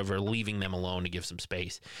 sort of are leaving them alone to give some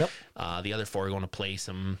space. Yep. The other 4 are going to play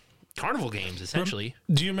some carnival games, essentially.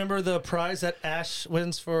 Do you remember the prize that Ash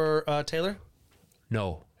wins for Taylor?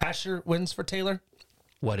 No. Asher wins for Taylor.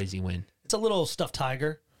 What does he win? It's a little stuffed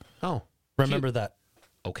tiger. Oh. Remember that.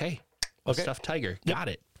 Okay. Okay. Stuffed tiger. Got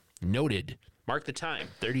it. Noted. Mark the time.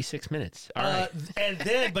 36 minutes. All right. And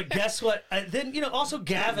then, but guess what? Then also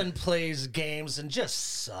Gavin plays games and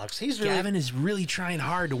just sucks. He's really. Gavin is really trying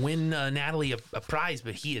hard to win Natalie a prize,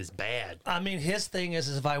 but he is bad. I mean, his thing is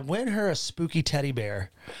if I win her a spooky teddy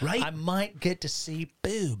bear, Right. I might get to see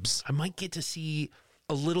boobs. I might get to see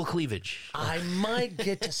a little cleavage. I might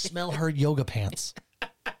get to smell her yoga pants.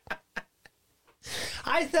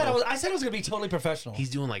 I said it was gonna be totally professional. He's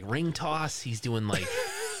doing like ring toss. He's doing like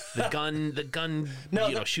the gun.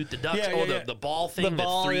 No, shoot the ducks. yeah, yeah. The ball thing. The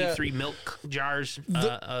ball, yeah. three milk jars,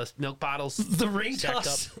 milk bottles. the ring stacked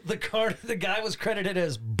toss. The guy was credited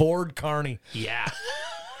as Bored Carney. Yeah,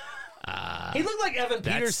 He looked like Evan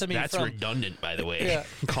Peters to me that's from redundant, by the way. Yeah.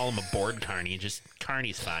 Call him a board Carney. Just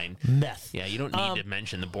Carney's fine. meth. Yeah, you don't need to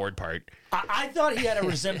mention the board part. I thought he had a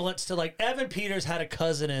resemblance to like Evan Peters had a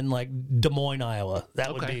cousin in like Des Moines, Iowa.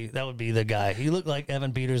 That would be the guy. He looked like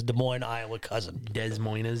Evan Peters' Des Moines, Iowa cousin. Des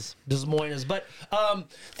Moines. Des Moines, but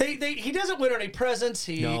he doesn't win any presents.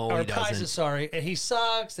 No, or he prizes. doesn't. Sorry, and he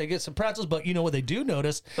sucks. They get some pretzels, but you know what they do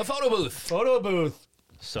notice? The photo booth. Photo booth.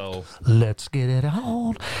 So Let's get it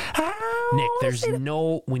on. Nick, there's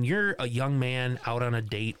no when you're a young man out on a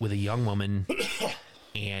date with a young woman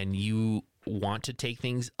and you want to take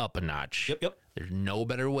things up a notch. Yep. There's no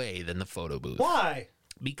better way than the photo booth. Why?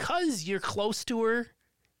 Because you're close to her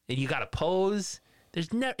and you got to pose.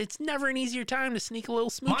 It's never an easier time to sneak a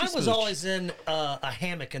little smoochy. Mine was smooch. always in a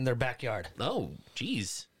hammock in their backyard. Oh,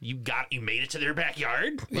 geez. You made it to their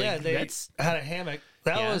backyard? Yeah, Like, they that's had a hammock.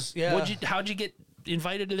 How'd you get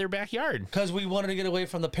invited to their backyard? Because we wanted to get away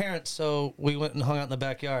from the parents, so we went and hung out in the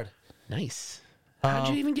backyard. Nice. How'd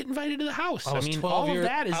you even get invited to the house? I was 12 all years. of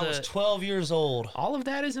that is I was 12 years old, all of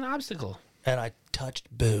that is an obstacle. and I touched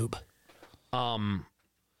boob.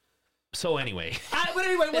 So anyway, But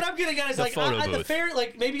anyway, what I'm getting at is like photo the booth. fair,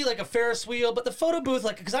 like maybe like a Ferris wheel, but the photo booth,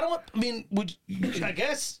 like, because I don't want. I mean, would you, I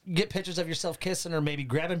guess get pictures of yourself kissing or maybe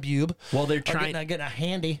grabbing boob? well, they're Or trying getting a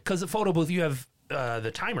handy. because the photo booth you have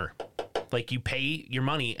the timer. Like you pay your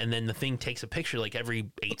money and then the thing takes a picture like every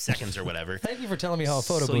 8 seconds or whatever. Thank you for telling me how a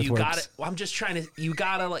photo So booth you works. got it. Well, I'm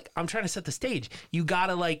trying to set the stage. You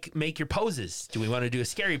gotta like make your poses. Do we want to do a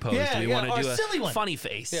scary pose? Yeah, do we yeah, want or to do a silly one. funny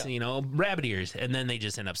face? Yeah. Rabbit ears, and then they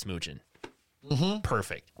just end up smooching. Mm-hmm.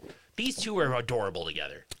 Perfect. These two are adorable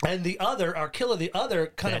together. And the other, our killer, the other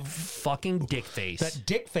kind That of fucking dick face. that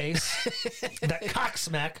dick face, that cock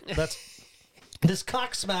smack. This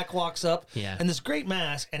cock smack walks up, Yeah. and this great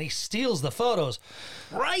mask, and he steals the photos.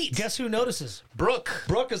 right. Guess who notices? Brooke.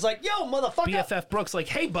 Brooke is like, "Yo, motherfucker!" BFF Brooks like,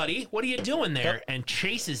 hey buddy, what are you doing there? And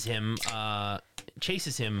chases him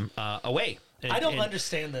away. I don't And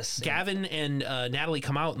understand this. Gavin and Natalie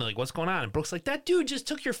come out and they're like, what's going on? And Brooks like, that dude just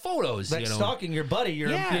took your photos. That's stalking your buddy. You're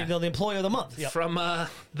Yeah. the employee of the month. Yep. From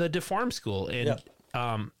the Deform School. And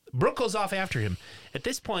Brooke goes off after him. At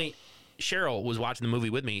this point, Cheryl was watching the movie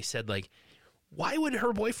with me, said, like, why would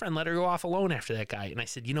her boyfriend let her go off alone after that guy? And I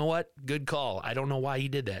said, you know what? Good call. I don't know why he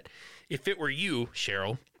did that. If it were you,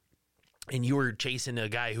 Cheryl, and you were chasing a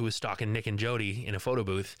guy who was stalking Nick and Jody in a photo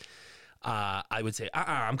booth, I would say,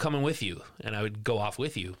 I'm coming with you. And I would go off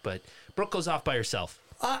with you. But Brooke goes off by herself.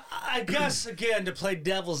 I guess, again, to play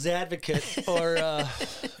devil's advocate or,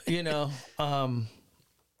 you know, what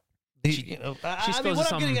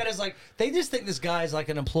I'm getting at is like they just think this guy's like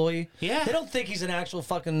an employee. Yeah. They don't think he's an actual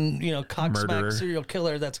fucking cocksmack serial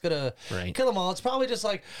killer that's gonna kill them all. It's probably just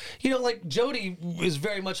like like Jody is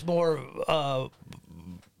very much more.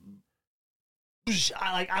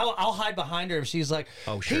 I'll hide behind her if she's like,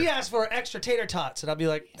 oh, sure. He asked for extra tater tots, and I'll be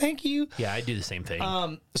like, thank you. Yeah, I do the same thing.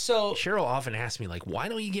 So Cheryl often asks me like, why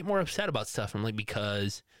don't you get more upset about stuff? I'm like,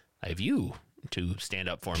 because I have you to stand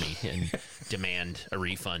up for me and demand a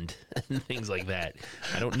refund and things like that.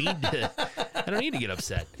 I don't need to get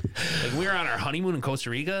upset. Like we were on our honeymoon in Costa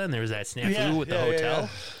Rica and there was that snafu with the hotel. Yeah.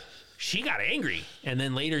 She got angry. And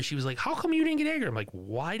then later she was like, how come you didn't get angry? I'm like,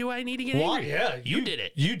 why do I need to get angry? Yeah, you did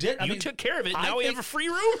it. You did. You took care of it. Now we have a free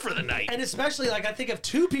room for the night. And especially, like, I think if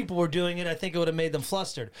two people were doing it, I think it would have made them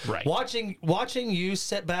flustered. Right. Watching you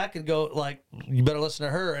sit back and go, like, you better listen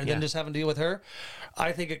to her and then just having to deal with her,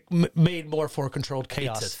 I think it made more for controlled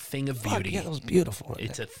chaos. It's a thing of beauty. Yeah, that was beautiful.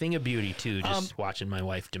 It's a thing of beauty, too, just watching my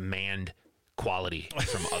wife demand quality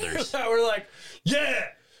from others. We're like, yeah.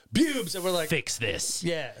 Pubes, and we're like, fix this.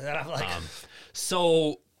 Yeah, and I'm like,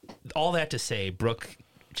 so all that to say, Brooke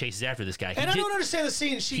chases after this guy. And I don't understand the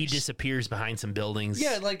scene. He disappears behind some buildings.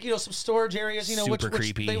 Yeah, like some storage areas. Super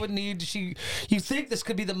creepy. Which they would need. You think this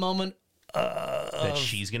could be the moment that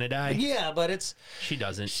she's gonna die? Yeah, but she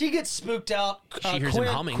doesn't. She gets spooked out. She hears him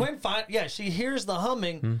humming. She hears the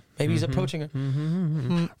humming. Maybe he's approaching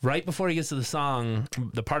her. Right before he gets to the song,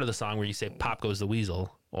 the part of the song where you say "Pop goes the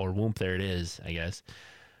weasel" or "Whoomp, there it is," I guess.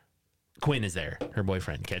 Quinn is there. Her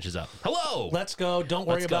boyfriend catches up. Hello. Let's go. Don't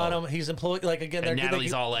worry about him. He's employed. Like again, and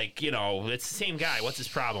Natalie's all like, it's the same guy. What's his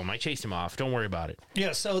problem? I chased him off. Don't worry about it.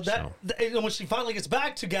 Yeah. So when she finally gets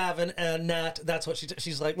back to Gavin and Nat, that's what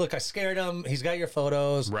she's like. Look, I scared him. He's got your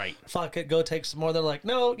photos. Right. Fuck it. Go take some more. They're like,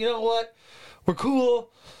 no. You know what? We're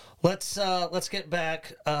cool. Let's get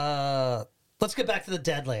back. Let's get back to the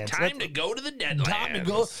Deadlands. Time to go to the Deadlands. Time to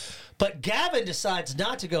go. But Gavin decides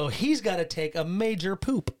not to go. He's got to take a major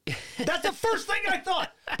poop. That's the first thing I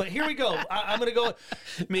thought. But here we go. I'm going to go.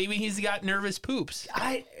 Maybe he's got nervous poops.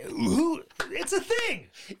 It's a thing.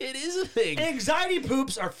 It is a thing. Anxiety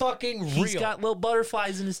poops are fucking real. He's got little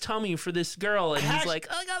butterflies in his tummy for this girl, and he's like,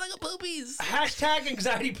 I got like a poopies. Hashtag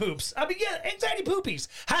anxiety poops. I mean, yeah, anxiety poopies.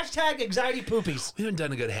 Hashtag anxiety poopies. We haven't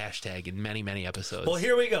done a good hashtag in many, many episodes. Well,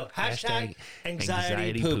 here we go. Hashtag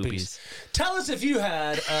anxiety poopies. Tell us if you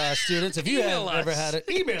had, students, if you have ever had it.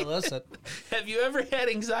 Email us. Have you ever had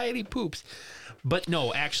anxiety poops? But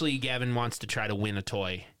no, actually, Gavin wants to try to win a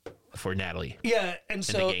toy for Natalie. Yeah, and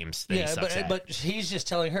so the games that he sucks at. But he's just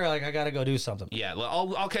telling her like, I got to go do something. Yeah,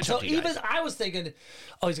 well, I'll catch up to you guys. Even I was thinking,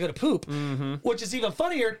 he's gonna poop, which is even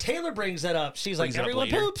funnier. Taylor brings that up. She's like, everyone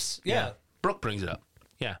poops. Yeah. Brooke brings it up.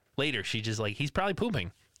 Yeah, later she's just like, he's probably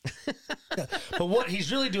pooping. But what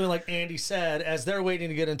he's really doing, like Andy said, as they're waiting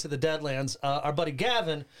to get into the Deadlands, our buddy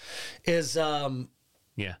Gavin is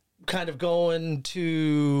kind of going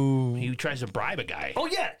to. He tries to bribe a guy. Oh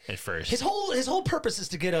yeah, at first his whole purpose is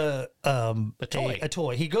to get a toy. A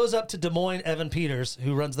toy. He goes up to Des Moines Evan Peters,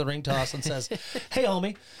 who runs the ring toss, and says, "Hey,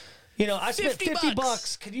 homie. I spent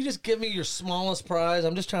 $50. Can you just give me your smallest prize?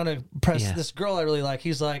 I'm just trying to impress this girl I really like."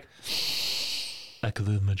 He's like, I could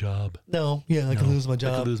lose my job. I could lose my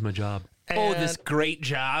job. I could lose my job. And this great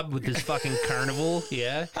job with this fucking carnival.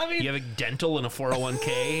 Yeah. I mean, you have a dental and a 401k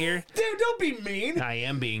here. Dude, don't be mean. I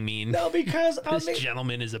am being mean. No, because this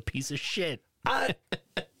gentleman is a piece of shit. $50.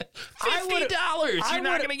 You're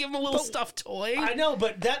not going to give him a little stuffed toy. I know,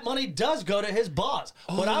 but that money does go to his boss.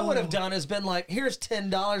 What I would have done is been like, here's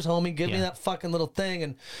 $10, homie. Give me that fucking little thing.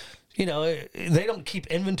 And, they don't keep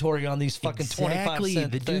inventory on these fucking 25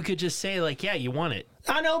 cent The dude could just say, like, yeah, you want it.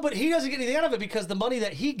 I know, but he doesn't get anything out of it because the money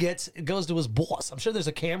that he gets goes to his boss. I'm sure there's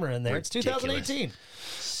a camera in there. Ridiculous. It's 2018.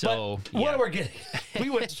 So, what we're getting, we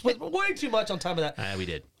went way too much on time of that. We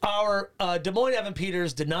did. Our Des Moines Evan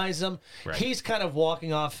Peters denies him. Right. He's kind of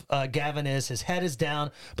walking off. Gavin is. His head is down,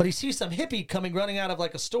 but he sees some hippie running out of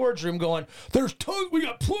like a storage room going, we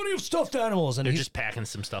got plenty of stuffed animals. And they're just packing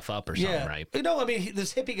some stuff up or something, right?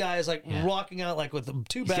 This hippie guy is like walking out like with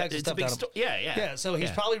 2 bags of stuffed animals. Yeah, so he's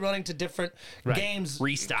probably running to different games.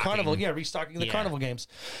 Restocking. Carnival, restocking the carnival games.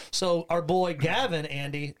 So our boy Gavin,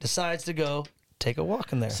 Andy, decides to go take a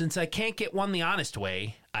walk in there. Since I can't get one the honest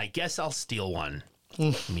way, I guess I'll steal one.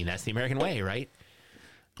 I mean, that's the American way, right?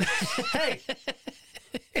 Hey,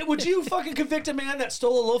 would you fucking convict a man that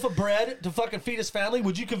stole a loaf of bread to fucking feed his family?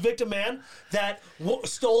 Would you convict a man that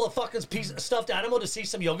stole a fucking piece of stuffed animal to see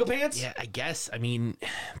some yoga pants? Yeah, I guess. I mean,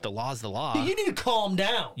 the law's the law. You need to calm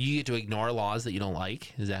down. You get to ignore laws that you don't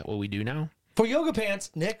like. Is that what we do now? For yoga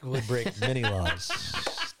pants, Nick would break many laws.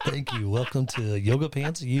 Thank you. Welcome to Yoga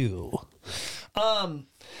Pants U.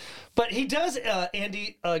 But he does,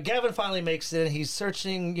 Andy. Gavin finally makes it in. He's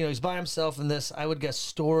searching. He's by himself in this, I would guess,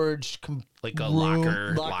 storage like a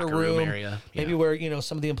locker room area, maybe where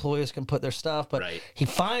some of the employees can put their stuff. But right. He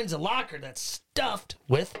finds a locker that's stuffed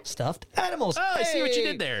with stuffed animals. Oh, I see what you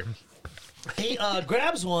did there. He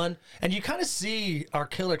grabs one, and you kind of see our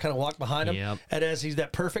killer kind of walk behind him. Yep. And as he's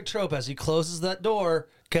that perfect trope, as he closes that door,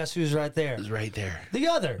 guess who's right there? Who's right there? The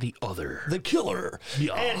other. The Killer.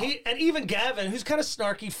 Yeah. And even Gavin, who's kind of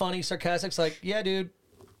snarky, funny, sarcastic, is like, yeah, dude,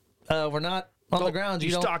 we're not on the ground.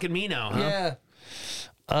 You're stalking me now, huh?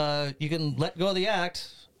 Yeah. You can let go of the act.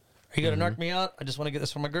 Are you going to narc me out? I just want to get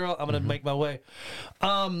this from my girl. I'm going to make my way.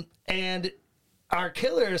 And our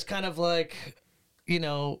killer is kind of like, He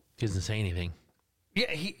doesn't say anything.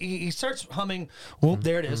 Yeah, he starts humming. Whoop,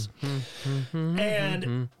 there it is.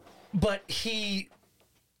 But he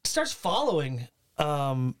starts following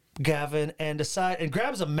Gavin and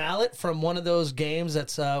grabs a mallet from one of those games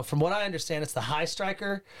that's, from what I understand, it's the High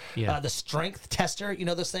Striker, the strength tester. You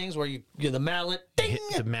know those things where you the mallet, ding! Hit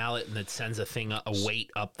the mallet and it sends a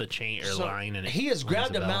weight up the chain or line. And he has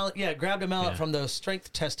grabbed a mallet. Yeah, grabbed a mallet from the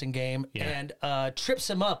strength testing game and trips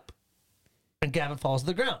him up. And Gavin falls to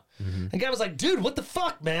the ground. And Gavin's like, dude, what the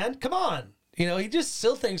fuck, man? Come on. He just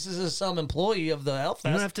still thinks this is some employee of the Hellfest.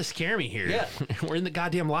 You don't have to scare me here. Yeah. We're in the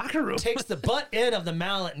goddamn locker room. Takes the butt end of the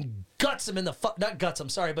mallet and guts him in the not guts, I'm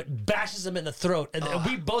sorry, but bashes him in the throat. And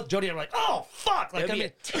we both, Jody, are like, oh, fuck. Like, That'd be a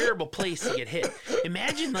terrible place to get hit.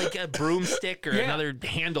 Imagine like a broomstick or another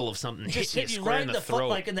handle of something just hitting hit you you square right in in the the throat. foot,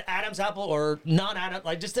 like in the Adam's apple or non-Adam,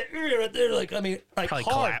 like just right there, like, I mean, like Probably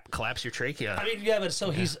hard. collapse your trachea. I mean, yeah, but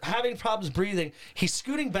so he's having problems breathing. He's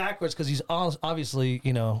scooting backwards because he's obviously,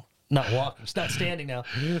 not walking. He's not standing now.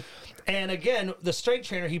 And again, the strength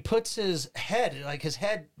trainer, he puts his head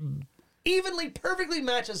evenly, perfectly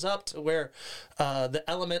matches up to where the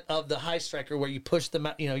element of the High Striker, where you push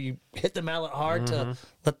the, you hit the mallet hard to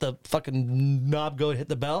let the fucking knob go and hit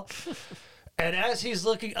the bell. And as he's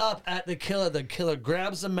looking up at the killer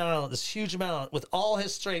grabs the mallet, this huge mallet, with all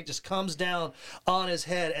his strength, just comes down on his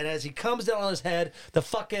head. And as he comes down on his head, the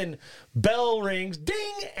fucking bell rings,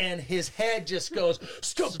 ding, and his head just goes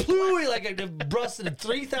splooey, like it busted in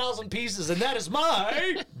 3,000 pieces. And that is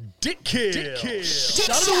my Dick Kill.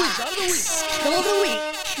 Shot of the week.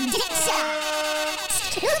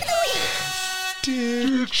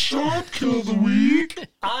 Dick Shot Kill of the Week.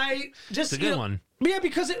 I just, it's a good one. Yeah,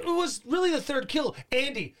 because it was really the third kill.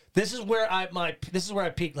 Andy, this is where I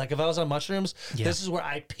peaked. Like if I was on mushrooms, this is where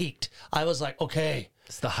I peaked. I was like, okay.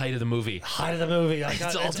 It's the height of the movie.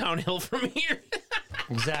 It's all downhill from here.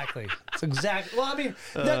 Exactly. It's exactly. Well, I mean,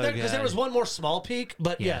 because there was one more small peak,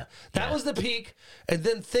 but that was the peak, and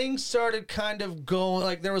then things started kind of going.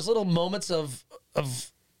 Like there was little moments of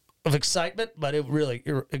excitement, but it really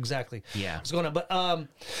exactly what's going on.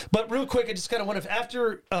 But real quick, I just kind of wonder if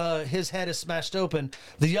after his head is smashed open,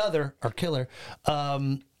 the other, our killer,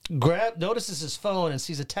 notices his phone and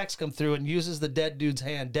sees a text come through and uses the dead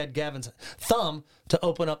Gavin's thumb to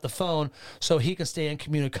open up the phone so he can stay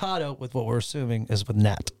incommunicado with what we're assuming is with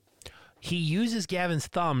Nat. He uses Gavin's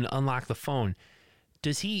thumb to unlock the phone.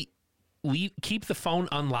 Does he keep the phone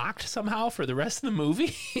unlocked somehow for the rest of the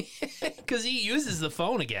movie? Because he uses the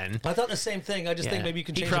phone again. I thought the same thing. I just think maybe you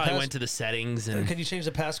can change the He probably went to the settings. And can you change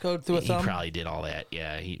the passcode through a thumb? He probably did all that.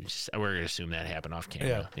 Yeah, we're going to assume that happened off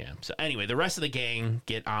camera. Yeah. So anyway, the rest of the gang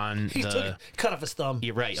get on cut off his thumb.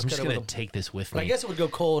 You're right. I'm just going to take this with me. I guess it would go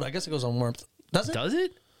cold. I guess it goes on warmth. Does it? Does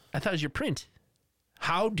it? I thought it was your print.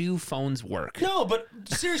 How do phones work? No, but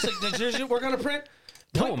seriously, does yours work on a print?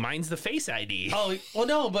 No, mine's the Face ID. Oh, well,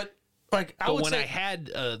 no, but like I would say, I had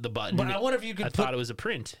the button, but I wonder if you could. I thought it was a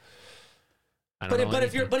print. But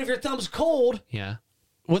if your thumb's cold,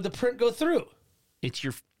 would the print go through? It's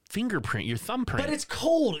your fingerprint, your thumbprint. But it's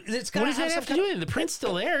cold. It's got. What does that have to do with it? The print's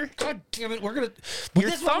still there. God damn it! We're gonna.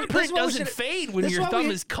 Your thumbprint doesn't fade when your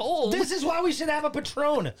thumb is cold. This is why we should have a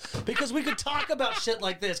Patron, because we could talk about shit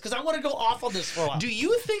like this. Because I want to go off on this for a while. Do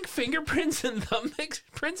you think fingerprints and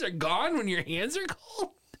thumbprints are gone when your hands are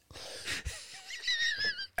cold?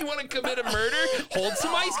 You want to commit a murder? Hold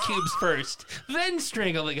some ice cubes first, then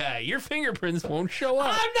strangle the guy. Your fingerprints won't show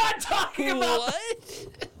up. I'm not talking about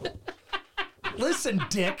what. Listen,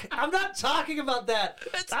 Dick, I'm not talking about that.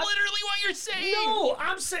 That's literally what you're saying. No,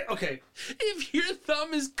 I'm saying, okay. If your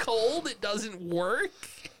thumb is cold, it doesn't work.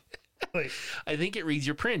 Wait. I think it reads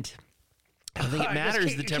your print. I think it All right, matters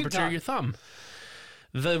just the keep temperature of talking. your thumb.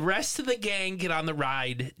 The rest of the gang get on the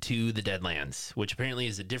ride to the Deadlands, which apparently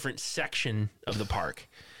is a different section of the park.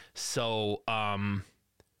 So,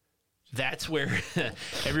 that's where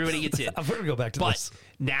everybody gets in. I'm going to go back to But this.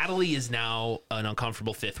 Natalie is now an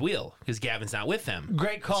uncomfortable fifth wheel because Gavin's not with them.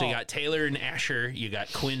 Great call. So you got Taylor and Asher. You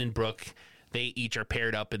got Quinn and Brooke. They each are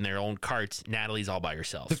paired up in their own carts. Natalie's all by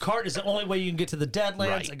herself. The cart is the only way you can get to the Deadlands.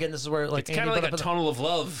 Right. Again, this is where like It's kind of Andy like brought a up in tunnel of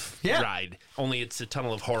love Yeah. ride, only it's a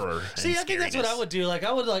tunnel of horror. See, and I think that's what I scariness. would do. Like,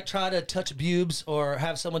 I would like try to touch pubes or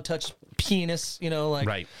have someone touch penis. You know, like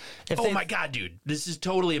Right. If Oh they- my god, dude, this is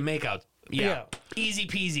totally a makeout. Yeah. Yeah. Easy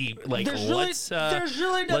peasy. Like There's really- let's there's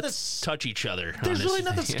really nothing let's touch each other. There's on really this.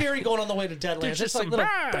 nothing scary going on the way to Deadlands. There's It's just like some little.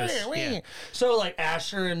 bars. Yeah. So like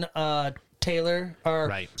Asher and Taylor are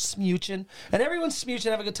Right. smooching, and everyone's smooching,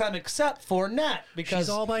 having a good time except for Nat because She's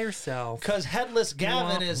all by herself. because headless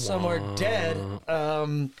Gavin is somewhere dead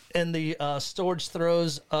in the storage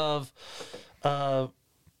throes of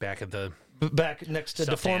Back at the back next to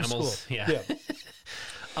Stuffed deformed animals. school. Yeah.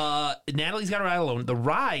 Natalie's got to ride alone. The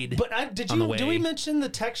ride. But on the do we way- mention the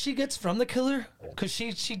text she gets from the killer? Because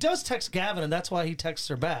she does text Gavin, and that's why he texts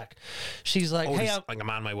her back. She's like, Oh, "Hey, just, like I'm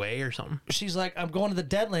on my way or something. she's like, I'm going to the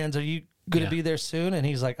Deadlands. Are you going to Yeah. be there soon?" And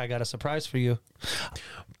he's like, "I got a surprise for you."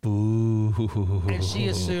 Boo. And she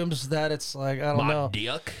assumes that it's like, I don't My know.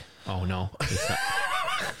 dick. Oh no. It's not.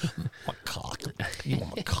 My cock. You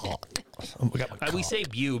want my cock. We got my We say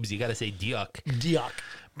bubes. You got to say dick. Yuck.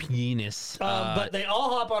 Penis. But they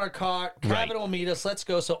all hop on her car. Gavin Right. will meet us. Let's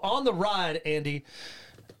go. So on the ride, Andy,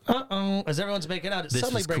 as everyone's making out, it this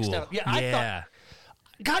suddenly was breaks cool. down. Yeah, I thought,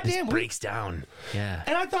 goddamn, breaks down. Yeah.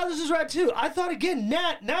 and I thought this was right too. I thought again,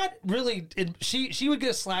 Nat really, she would get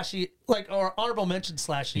a slashy, like, or honorable mention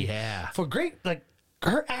slashy. Yeah. For great, like,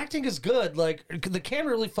 her acting is good. Like, the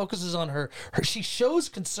camera really focuses on her. She shows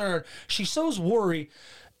concern. She shows worry.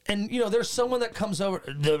 And, there's someone that comes over,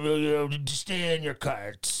 stay in your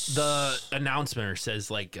carts. The announcer says,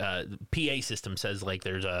 like, PA system says, like,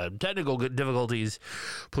 there's technical difficulties.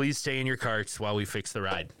 Please stay in your carts while we fix the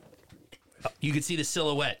ride. You can see the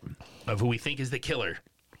silhouette of who we think is the killer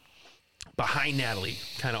behind Natalie,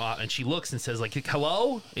 kind of off, and she looks and says, like,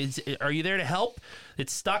 "Hello, are you there to help?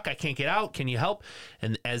 It's stuck. I can't get out. Can you help?"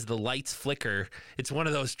 And as the lights flicker, it's one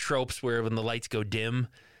of those tropes where when the lights go dim.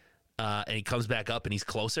 And he comes back up and he's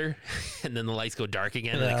closer, and then the lights go dark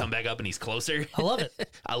again, and they come back up and he's closer. I love it.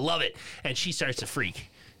 I love it. And she starts to freak.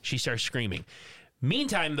 She starts screaming.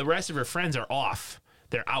 Meantime, the rest of her friends are off.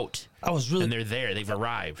 They're out. I was really. And they're there. They've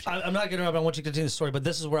arrived. I'm not getting up. I want you to continue the story, but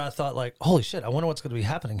this is where I thought, like, holy shit, I wonder what's going to be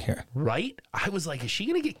happening here. Right? I was like, is she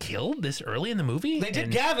going to get killed this early in the movie? They did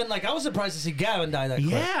And- Gavin. Like, I was surprised to see Gavin die that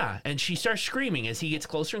quick. Yeah. And she starts screaming as he gets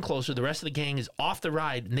closer and closer. The rest of the gang is off the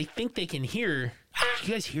ride, and they think they can hear. You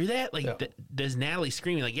guys hear that? Like, does Natalie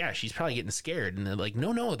screaming? Like, yeah, she's probably getting scared. And they're like,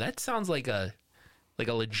 no, that sounds like a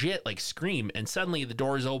legit like scream. And suddenly the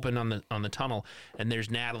doors open on the tunnel, and there's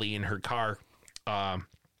Natalie in her car,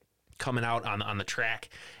 coming out on the track,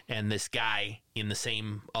 and this guy in the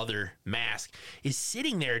same other mask is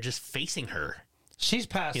sitting there just facing her. She's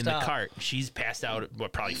passed In the out. cart, she's passed out.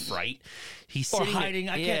 Probably fright. He's Or sitting there- hiding,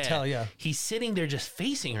 I can't tell, yeah. He's sitting there just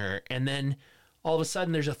facing her, and then all of a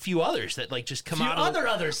sudden, there's a few others that like just come Few out.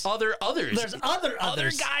 others. Other others. There's other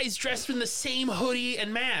others. guys dressed in the same hoodie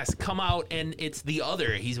and mask come out, and it's the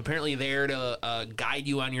other. He's apparently there to guide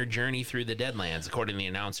you on your journey through the Deadlands, according to the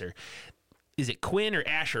announcer. Is it Quinn or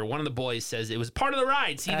Asher? One of the boys says it was part of the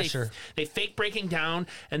ride. See, Asher. they fake breaking down,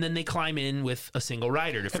 and then they climb in with a single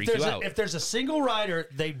rider to freak you out. If there's a single rider,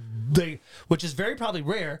 they which is very probably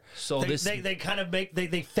rare. So they kind of make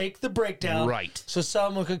they fake the breakdown, Right. So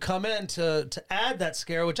someone could come in to add that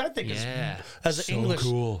scare, which I think Yeah. is as an So English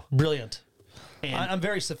cool. brilliant. And- I'm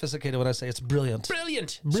very sophisticated when I say it's brilliant.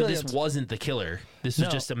 Brilliant. So Brilliant. this wasn't the killer. This was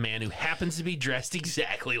No. just a man who happens to be dressed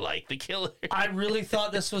exactly like the killer. I really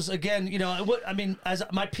thought this was again, as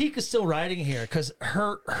my peak is still riding here because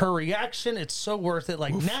her reaction, it's so worth it.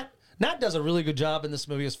 Like Nat does a really good job in this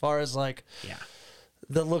movie as far as like Yeah.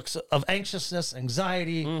 the looks of anxiousness,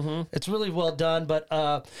 anxiety. Mm-hmm. It's really well done. But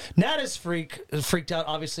Nat is freaked out.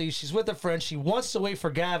 Obviously, she's with a friend. She wants to wait for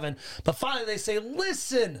Gavin, but finally they say,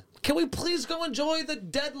 "Listen, Can we please go enjoy the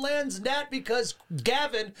Deadlands Nat? Because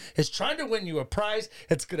Gavin is trying to win you a prize.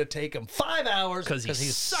 It's going to take him 5 hours. Because he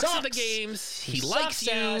sucks at the games. He likes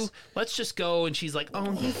you. Ass. Let's just go. And she's like,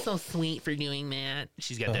 oh, he's so sweet for doing that.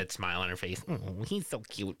 She's got that smile on her face. Oh, he's so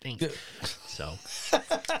cute. Thanks.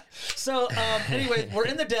 So, anyway, we're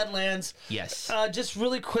in the Deadlands. Yes. Just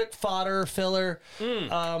really quick fodder filler.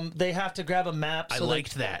 They have to grab a map. I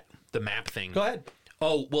liked that. The map thing. Go ahead.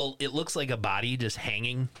 Oh, well, it looks like a body just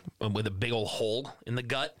hanging with a big old hole in the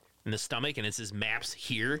gut, in the stomach, and it says maps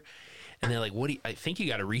here. And they're like, I think you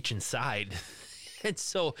got to reach inside. And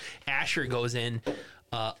so Asher goes in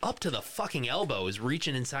up to the fucking elbow, is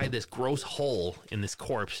reaching inside this gross hole in this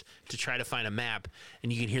corpse to try to find a map.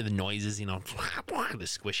 And you can hear the noises, the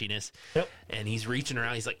squishiness. Yep. And he's reaching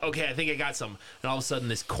around. He's like, okay, I think I got some. And all of a sudden,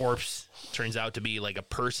 this corpse turns out to be like a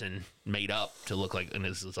person made up to look like, and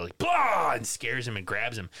it's like, blah, and scares him and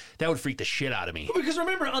grabs him. That would freak the shit out of me. Because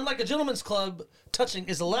remember, unlike a gentleman's club, touching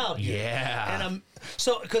is allowed here. Yeah. And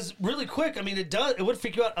because really quick, I mean, it would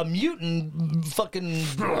freak you out. A mutant fucking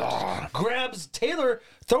grabs Taylor,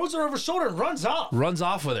 throws her over his shoulder, and runs off. Runs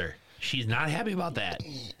off with her. She's not happy about that.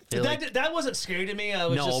 That wasn't scary to me. I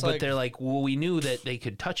was just but they're like, well, we knew that they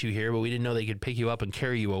could touch you here, but we didn't know they could pick you up and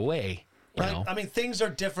carry you away. You know? I mean, things are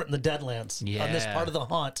different in the Deadlands on this Yeah. part of the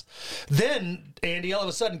haunt. Then, Andy, all of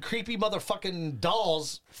a sudden, creepy motherfucking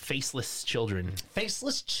dolls, Faceless children.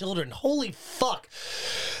 faceless children. Holy fuck.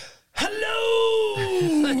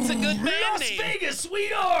 Hello! That's a good band Las name. Vegas,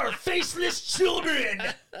 we are Faceless Children.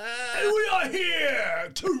 And we are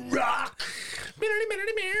here to rock.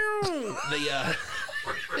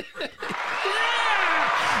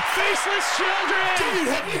 Faceless children! Dude,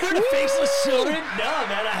 have you heard of Faceless Children? No,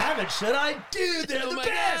 man, I haven't. Should I? Dude, they're Oh the my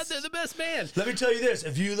best. God, they're the best band. Let me tell you this.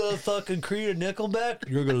 If you love fucking Creed and Nickelback,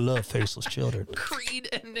 you're going to love Faceless Children. Creed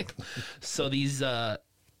and Nick. So these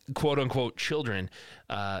quote unquote children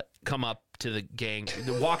come up to the gang.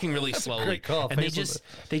 They're walking really slowly, great call, and Faceless.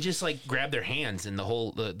 they just like grab their hands, and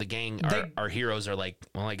the gang, our heroes are like,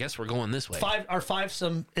 well, I guess we're going this way. Our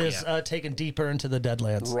fivesome is taken deeper into the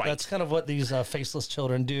Deadlands. Right. That's kind of what these faceless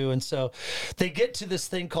children do, and so they get to this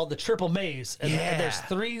thing called the Triple Maze, and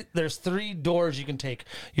there's three doors you can take: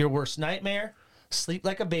 your worst nightmare, sleep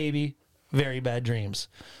like a baby, very bad dreams.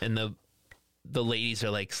 And the ladies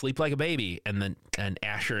are like, sleep like a baby, and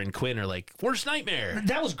Asher and Quinn are like, worst nightmare.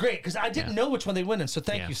 That was great because I didn't know which one they went in. So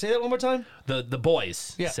thank Yeah. you. Say that one more time. The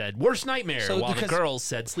boys said worst nightmare, So while the because- girls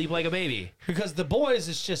said sleep like a baby. Because the boys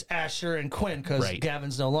is just Asher and Quinn because Right.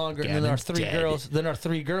 Gavin's no longer, and then our Gavin's three dead. girls. Then our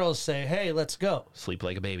three girls say, "Hey, let's go." Sleep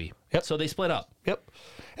like a baby. Yep. So they split up. Yep.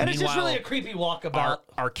 And it's just really Meanwhile, a creepy walkabout.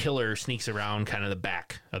 Our killer sneaks around kind of the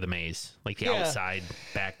back of the maze, like the outside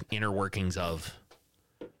back inner workings of.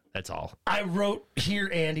 That's all. I wrote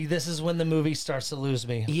here, Andy, this is when the movie starts to lose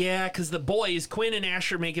me. Yeah, because the boys, Quinn and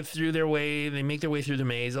Asher, make it through their way. They make their way through the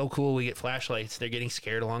maze. Oh, cool! We get flashlights. They're getting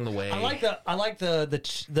scared along the way. I like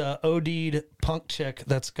the OD'd punk chick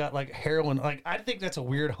that's got like heroin. Like I think that's a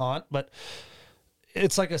weird haunt, but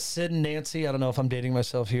it's like a Sid and Nancy. I don't know if I'm dating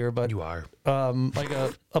myself here, but You are. like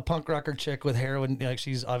a punk rocker chick with heroin. Like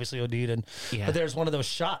she's obviously OD'd, and but there's one of those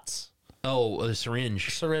shots. Oh, the syringe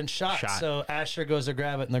Shot. Shot. So Asher goes to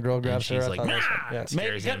grab it, and the girl grabs her. she's I like, thought that was "Nah!" fun. Yeah.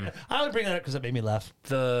 Scares him. I would bring that up because it made me laugh.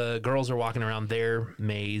 The girls are walking around their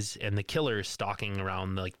maze, and the killer's stalking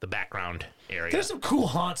around like the background area. There's some cool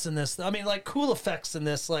haunts in this. I mean, like cool effects in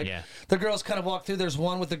this. Like the girls kind of walk through. There's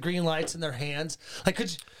one with the green lights in their hands. Like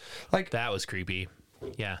could you, like That was creepy.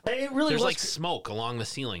 Yeah. it really There's was like smoke along the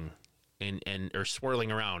ceiling and or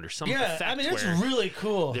swirling around or some effect I mean, it's where really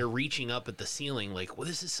cool. they're reaching up at the ceiling like, well,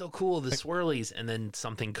 this is so cool, the swirlies, and then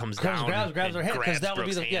something comes down grabs and her hand, 'cause that would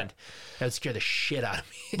be Brooke's the- hand. That would scare the shit out of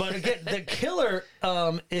me. But again, the killer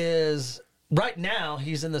is right now.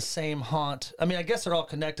 He's in the same haunt. I mean, I guess they're all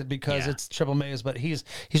connected because it's Triple Maze. But he's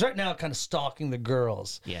right now kind of stalking the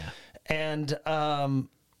girls. Yeah. And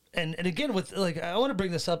again with like I want to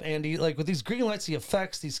bring this up, Andy, like with these green lights, the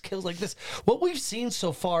effects, these kills, like this, what we've seen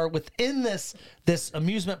so far within this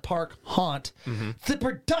amusement park haunt, the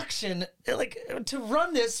production, like to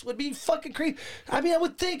run this would be fucking crazy. I mean, I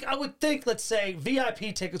would think, let's say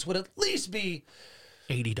VIP tickets would at least be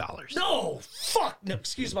 $80. no, fuck no.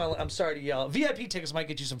 Excuse my, I'm sorry to yell. VIP tickets might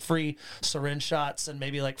get you some free syringe shots and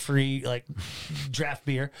maybe like free like draft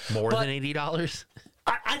beer. More But than $80?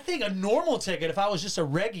 I think a normal ticket, if I was just a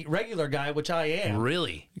regular guy, which I am,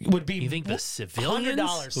 Really? would be You think the civilians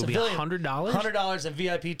 $100 would be $100? $100 and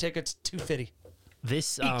VIP tickets $250.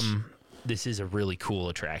 This is a really cool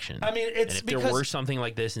attraction. I mean, it's and if there because- were something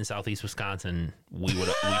like this in Southeast Wisconsin, we should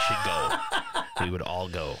go. we would all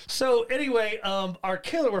go. So anyway, our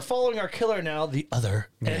killer, we're following our killer now, the other,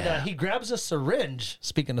 and Yeah. he grabs a syringe.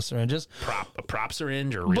 Speaking of syringes, A prop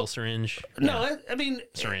syringe or a real syringe? no, I mean,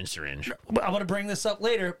 Syringe. I want to bring this up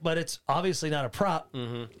later, but it's obviously not a prop.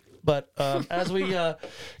 Mm-hmm. But as we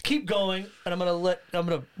keep going, and I'm gonna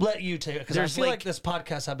let you take it because I There's feel like like- this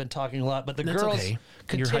podcast I've been talking a lot, but the That's girls okay.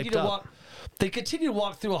 You're continue hyped to up. walk. They continue to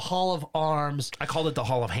walk through a hall of arms, I called it the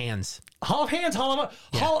Hall of Hands. hall of hands, hall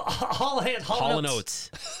of hands, Hall of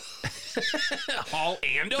Notes. Hall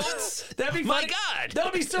and Oats? That'd be My funny. God. That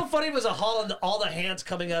would be so funny. If it was a hall, and all the hands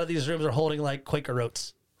coming out of these rooms are holding like Quaker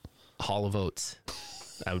oats. Hall of Oats.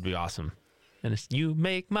 That would be awesome. And it's, you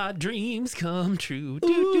make my dreams come true.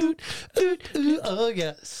 Doo, doo, doo. Oh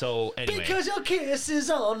yeah. So anyway, Because your kiss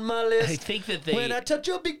is on my list. I think that when I touch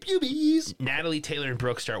your big pubes. Natalie, Taylor, and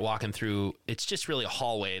Brooke start walking through. It's just really a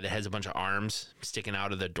hallway that has a bunch of arms sticking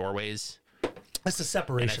out of the doorways. That's the And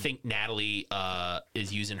I separation. think Natalie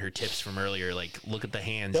is using her tips from earlier. Like, look at the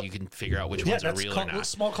hands. You can figure out which Yeah, ones are that's real or not.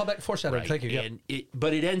 small callback foreshadowing. Right. Thank you. Yep. And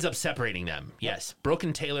but it ends up separating them. Yes. Brooke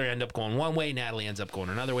and Taylor end up going one way. Natalie ends up going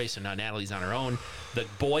another way. So now Natalie's on her own. The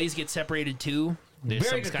boys get separated too. There's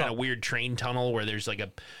Very some good kind call. of weird train tunnel where there's like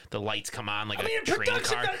the lights come on like a train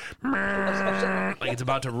production car. Like it's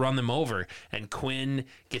about to run them over. And Quinn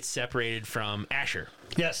gets separated from Asher.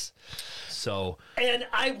 Yes. So And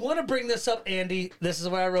I want to bring this up, Andy. This is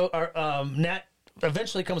what I wrote. Our Nat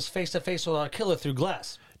eventually comes face to face with our killer through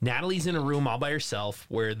glass. Natalie's in a room all by herself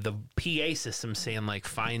where the PA system's saying like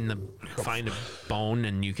find a bone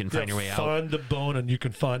and you can find your way out. Find the bone and you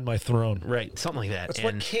can find my throne. Right, something like that. That's and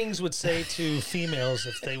what kings would say to females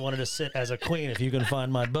if they wanted to sit as a queen. If you can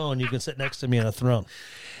find my bone, you can sit next to me on a throne.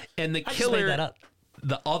 and the I just made that killer, up.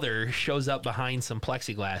 the other, shows up behind some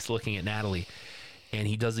plexiglass looking at Natalie. And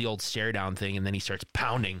he does the old stare down thing, and then he starts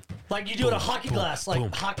pounding. Like you do in a hockey glass, like boom,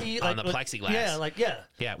 hockey on like, the plexiglass. Yeah,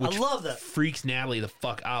 Yeah, I which love that. freaks Natalie the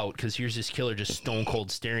fuck out because here's this killer just stone cold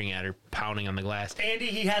staring at her, pounding on the glass. Andy,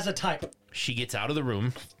 he has a type. She gets out of the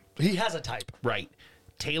room. He has a type. Right.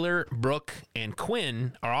 Taylor, Brooke, and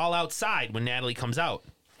Quinn are all outside when Natalie comes out.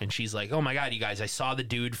 And she's like, oh my God, you guys, I saw the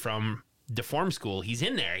dude from Deform School. He's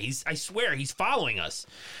in there. I swear, he's following us.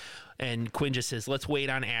 And Quinn just says, let's wait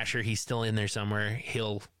on Asher. He's still in there somewhere.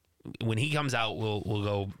 When he comes out, we'll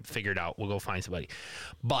go figure it out. We'll go find somebody.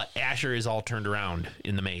 But Asher is all turned around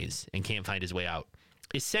in the maze and can't find his way out.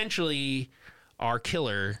 Essentially, our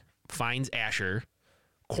killer finds Asher,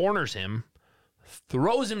 corners him,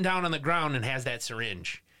 throws him down on the ground, and has that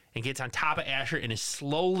syringe. And gets on top of Asher and is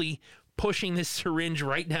slowly pushing this syringe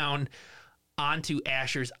right down onto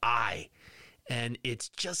Asher's eye. And it's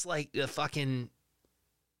just like the fucking...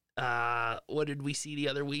 what did we see the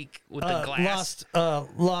other week with the glass?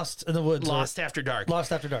 Lost in the woods. Lost After Dark.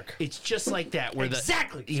 Lost After Dark. It's just like that, where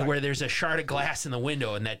Exactly. Sorry. where there's a shard of glass in the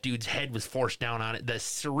window, and that dude's head was forced down on it. The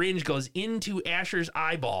syringe goes into Asher's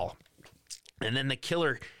eyeball, and then the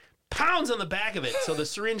killer pounds on the back of it, so the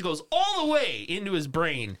syringe goes all the way into his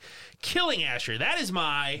brain, killing Asher. That is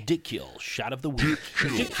my Dick kill, shot of the week.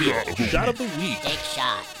 Dick kill, shot of the week. Dick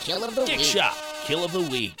shot, kill of the Dick week. shot, kill of the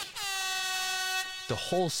week. the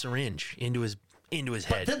whole syringe into his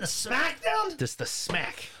head. Then the smackdown? Just the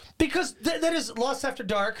smack. Because that is Lost After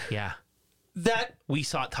Dark. Yeah, That, we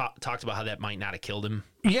talked about how that might not have killed him.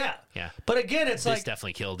 yeah. Yeah. But again, it's This like,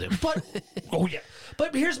 definitely killed him. but, oh yeah.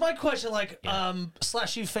 But here's my question, like,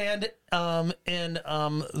 Slash, you found in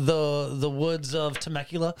the woods of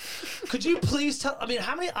Temecula. Could you please tell, I mean,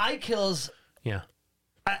 how many eye kills? Yeah,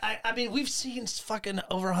 I mean, we've seen fucking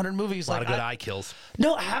over 100 movies. a lot like, of good eye kills.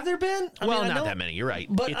 No, have there been? I Well, mean, I not know- that many. You're right.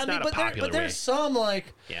 But It's I mean, not a but, popular but there's way. some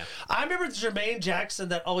like, Yeah. I remember Jermaine Jackson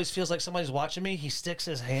that always feels like somebody's watching me. He sticks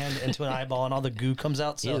his hand into an eyeball and all the goo comes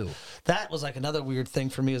out. So Ew. that was like another weird thing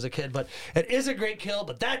for me as a kid. But it is a great kill.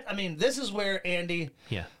 But that, I mean, this is where Andy.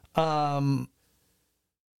 Yeah. Um,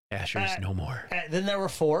 Asher's no more. then there were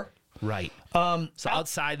 4. Right. So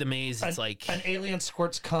outside the maze, it's like an alien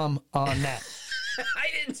squirts cum on Nat.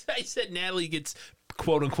 I said Natalie gets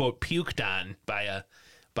quote unquote puked on by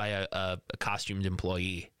a costumed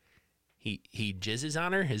employee. He jizzes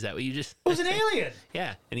on her. Is that what you just? It was an alien.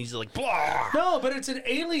 Yeah, and he's like, blah. No, but it's an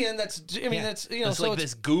alien. That's. I mean, Yeah. that's so it's like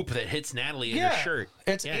this goop that hits Natalie in Yeah. her shirt.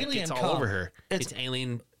 It's yeah, alien It gets all cum. over her. It's- It's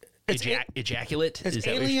alien it's a- ejaculate. It's Is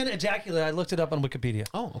that what you- alien ejaculate. I looked it up on Wikipedia.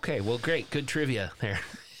 Oh, okay. Well, great. Good trivia there.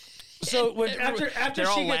 So when after They're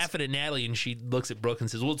all she gets, laughing at Natalie, and she looks at Brooke and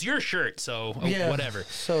says, "Well, it's your shirt, so Yeah. whatever."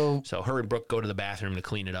 So So her and Brooke go to the bathroom to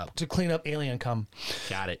clean it up. to clean up alien cum.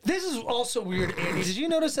 Got it. This is also weird, Andy. Did you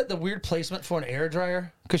notice that the weird placement for an air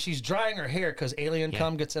dryer? Because she's drying her hair because alien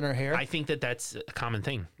cum gets in her hair. I think that's a common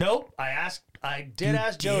thing. Nope. I did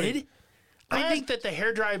ask Jody. Did? I think that the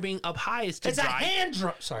hair dryer being up high is to It's dry. a hand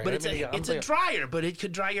dryer. Sorry, But I it's mean, a I'm- dryer, but it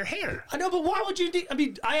could dry your hair. I know, but why would you?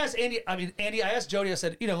 I asked Andy. I asked Jody. I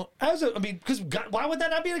said, because why would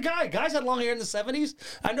that not be a guy? Guys had long hair in the 70s.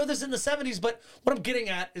 I know this in the 70s, but what I'm getting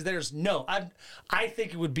at is I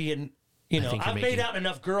think it would be in. I've made out in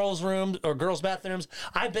enough girls' rooms or girls' bathrooms.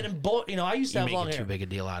 I've been in both. I used to You're have long making hair. too big a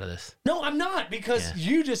deal out of this. No, I'm not, because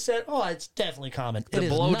you just said, "Oh, it's definitely common." The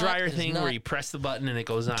blow dryer thing where you press the button and it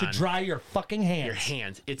goes on. to dry your fucking hands. your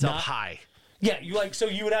hands. It's up high. Yeah, so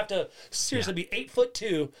you would have to seriously be 8'2"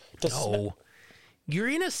 to No. You're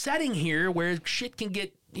in a setting here where shit can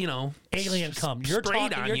get, alien cum. You're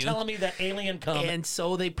sprayed on You're you. telling me that alien cum. And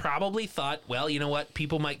so they probably thought, well, you know what?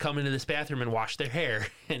 People might come into this bathroom and wash their hair,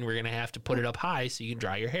 and we're going to have to put it up high so you can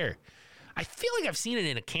dry your hair. I feel like I've seen it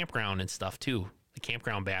in a campground and stuff, too. The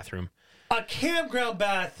campground bathroom. A campground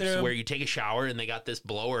bathroom. Where you take a shower, and they got this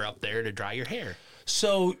blower up there to dry your hair.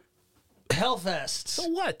 So, Hellfest. So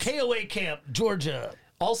what? KOA Camp, Georgia.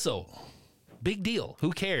 Also, big deal.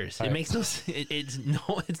 Who cares? It makes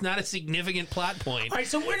no. It's not a significant plot point. All right,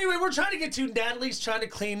 so anyway, we're trying to get to Natalie's trying to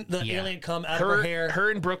clean the alien cum out of her hair.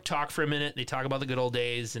 Her and Brooke talk for a minute. They talk about the good old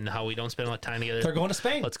days and how we don't spend a lot of time together. They're going to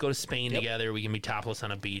Spain. Let's go to Spain together. We can be topless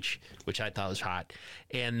on a beach, which I thought was hot.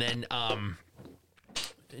 And then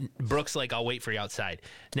Brooke's like, I'll wait for you outside.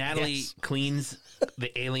 Natalie cleans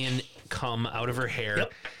the alien cum out of her hair.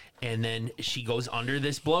 Yep. And then she goes under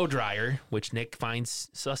this blow dryer, which Nick finds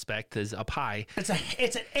suspect because up high. It's a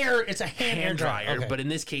hand air dryer, Okay. but in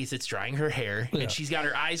this case, it's drying her hair, and she's got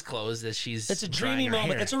her eyes closed as she's. It's a drying dreamy her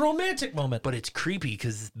moment. hair. It's a romantic moment. But it's creepy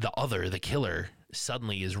because the killer,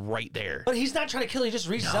 suddenly is right there. But he's not trying to kill her. He just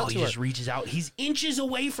reaches out to he her. just reaches out. He's inches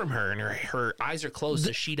away from her, and her eyes are closed,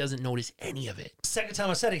 so she doesn't notice any of it. Second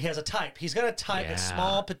time I said it, he has a type. He's got a type. It's Yeah.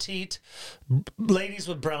 small, petite ladies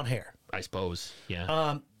with brown hair. I suppose,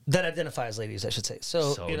 yeah. That identify as ladies, I should say.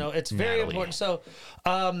 So it's very Natalie. important.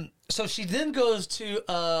 So she then goes to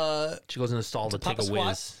she goes in the stall to take Papa a Squat.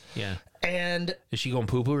 whiz. Yeah. and Is she going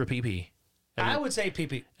poo poo or pee pee? I would say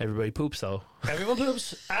pee-pee. Everybody poops though. Everyone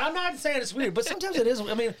poops. I'm not saying it's weird, but sometimes it is.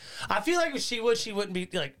 I mean, I feel like if she wouldn't be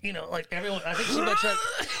like, like everyone. I think she would try.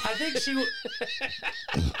 I think she would.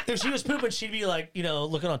 If she was pooping, she'd be like,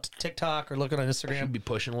 looking on TikTok or looking on Instagram. Be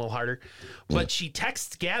pushing a little harder. But she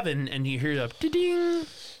texts Gavin, and you hear a ding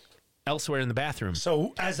elsewhere in the bathroom.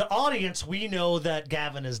 So as the audience, we know that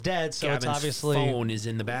Gavin is dead. So Gavin's it's obviously phone is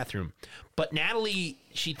in the bathroom. But Natalie,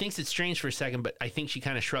 she thinks it's strange for a second, but I think she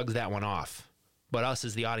kind of shrugs that one off. But us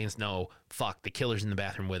as the audience know, fuck, the killer's in the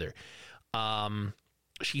bathroom with her.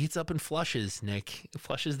 She gets up and flushes, Nick.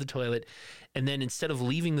 Flushes the toilet. And then instead of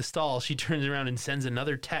leaving the stall, she turns around and sends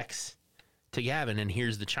another text to Gavin and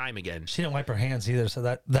hears the chime again. She didn't wipe her hands either. So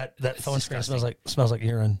that phone screen disgusting. smells like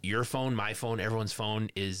urine. Your phone, my phone, everyone's phone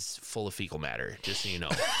is full of fecal matter, just so you know.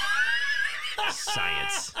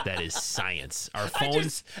 Science. That is science. Our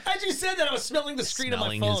phones As you said that, I was smelling the screen of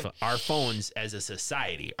my phone. our phones as a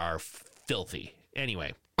society are filthy.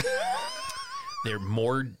 Anyway, they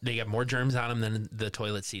have more germs on them than the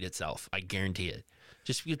toilet seat itself. I guarantee it.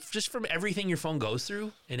 Just from everything your phone goes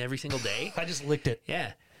through in every single day. I just licked it.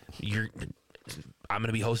 Yeah. I'm going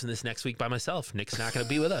to be hosting this next week by myself. Nick's not going to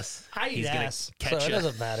be with us. I eat He's going ass, to so catch it you.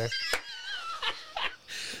 doesn't matter.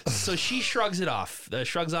 So she shrugs it off.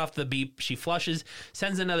 Shrugs off the beep. She flushes,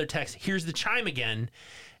 sends another text. Here's the chime again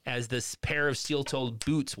as this pair of steel-toed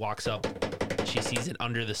boots walks up. She sees it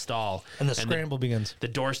under the stall. And the scramble begins. The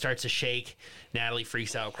door starts to shake. Natalie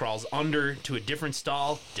freaks out, crawls under to a different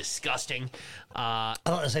stall. Disgusting. I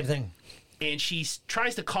thought the same thing. And she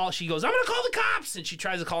tries to call. She goes, I'm going to call the cops. And she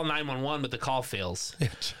tries to call 911, but the call fails.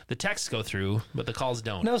 The texts go through, but the calls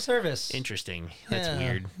don't. No service. Interesting. That's Yeah,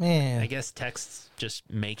 weird. man. I guess texts just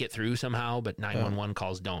make it through somehow, but 911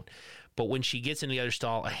 calls don't. But when she gets in the other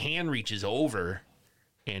stall, a hand reaches over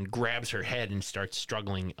and grabs her head and starts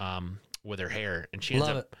struggling with her hair. And she ends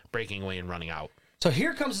Love up breaking away and running out. So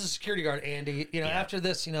here comes the security guard, Andy. After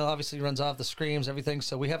this, obviously he runs off, the screams, everything.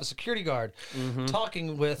 So we have a security guard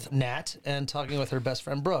talking with Nat and talking with her best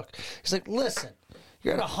friend Brooke. He's like, listen,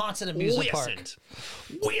 you're at a haunted amusement park.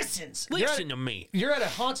 Listen to me. You're at a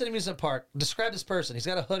haunted amusement park. Describe this person. He's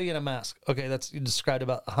got a hoodie and a mask. Okay, you described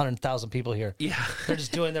about 100,000 people here. Yeah. They're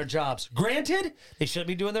just doing their jobs. Granted, they shouldn't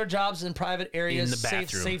be doing their jobs in private areas, In the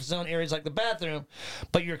bathroom. safe zone areas like the bathroom.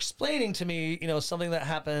 But you're explaining to me, something that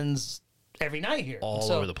happens every night here.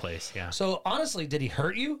 All over the place, yeah. So honestly, did he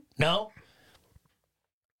hurt you? No.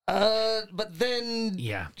 But then,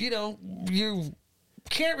 Yeah. you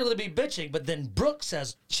can't really be bitching. But then Brooke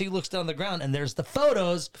says she looks down the ground and there's the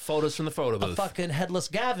photos Photos from the photo of booth. fucking headless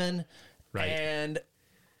Gavin. Right. And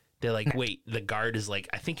They're like, wait, the guard is like,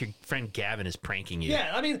 I think your friend Gavin is pranking you.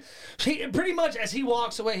 Yeah, I mean, he pretty much as he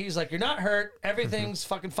walks away, he's like, "You're not hurt. Everything's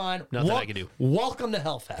fucking fine. Nothing I can do. Welcome to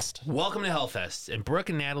Hellfest." Welcome to Hellfest. And Brooke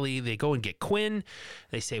and Natalie, they go and get Quinn.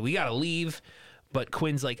 They say, we got to leave. But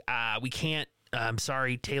Quinn's like, we can't. I'm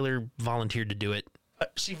sorry. Taylor volunteered to do it.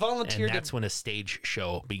 She And volunteered that's when a stage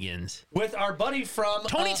show begins. with our buddy from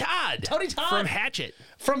Tony Todd. Tony Todd From Hatchet.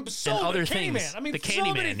 from so and other Candyman. things. I mean, The so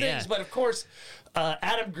many Candyman, things. yeah. But of course,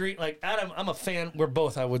 Adam Green. Like Adam, I'm a fan. We're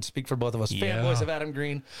both. I would speak for both of us. Yeah. Fanboys of Adam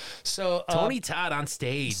Green. So Tony Todd on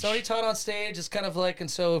stage. Tony Todd on stage is kind of like, and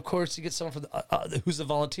so of course you get someone from who's a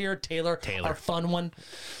volunteer, Taylor, our fun one.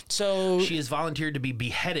 So She has volunteered to be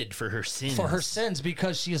beheaded for her sins. for her sins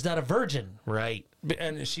because she is not a virgin, Right.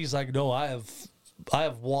 and she's like, no, I have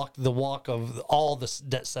walked the walk of all the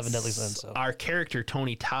seven deadly sins. So. Our character,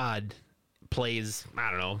 Tony Todd, plays,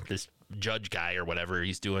 I don't know, this judge guy or whatever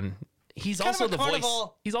he's doing. He's Kind of also a the voice.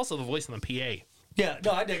 carnival. He's also the voice on the PA. Yeah,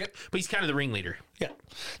 no, I dig it. But he's kind of the ringleader. Yeah,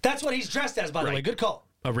 that's what he's dressed as, by the Right. way. Good call.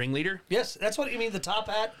 A ringleader? Yes, that's what you mean. The top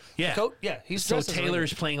hat, Yeah. the coat. Yeah, he's So dressed as a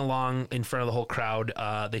Taylor's playing along in front of the whole crowd.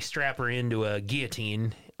 They strap her into a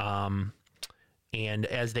guillotine. And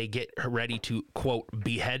as they get her ready to, quote,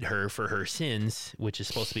 behead her for her sins, which is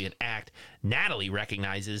supposed to be an act, Natalie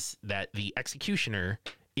recognizes that the executioner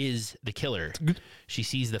is the killer. She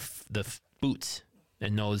sees the boots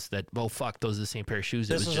and knows that, oh, fuck, those are the same pair of shoes.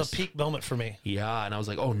 This was a peak moment for me. Yeah, and I was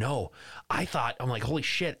like, oh, no. I'm like, holy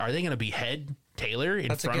shit, are they going to behead Taylor in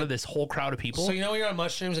That's a front good- of this whole crowd of people? So you know when you're on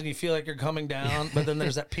mushrooms and you feel like you're coming down, but then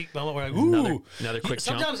there's that peak moment where like, ooh, Another quick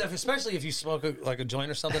jump. Sometimes, especially if you smoke like a joint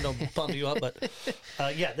or something, they'll pump you up. But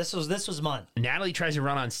yeah, this was mine. Natalie tries to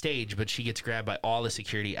run on stage, but she gets grabbed by all the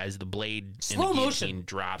security as the blade Slow in the motion. guillotine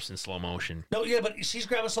drops in slow motion. No, yeah, but she's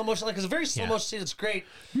grabbing slow motion, like it's a very slow Yeah. motion scene. It's great.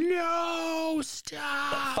 No,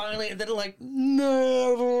 stop. Finally, and then like,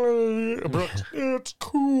 no, Brooke, it's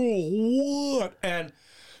cool. What? And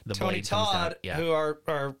The Tony blade comes Todd, out, yeah. who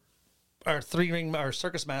our three-ring, our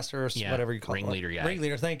circus master, or Yeah, whatever you call ringleader, it. yeah.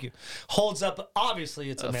 Ringleader, thank you. Holds up, obviously,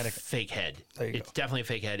 it's a A mannequin. fake head. There you It's go. definitely a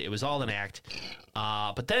fake head. It was all an act.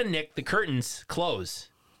 But then, Nick, the curtains close.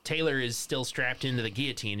 Taylor is still strapped into the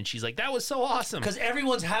guillotine, and she's like, that was so awesome. Because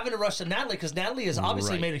everyone's having to rush to Natalie, because Natalie has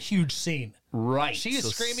obviously Right. made a huge scene. Right. She is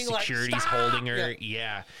screaming like, security's "Stop!" holding her. Yeah.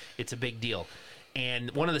 Yeah, it's a big deal.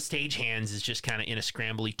 And one of the stagehands is just kind of in a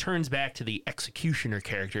scramble. He turns back to the executioner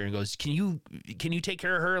character and goes, Can you take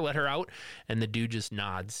care of her? Let her out? And the dude just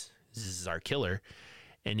nods. This is our killer.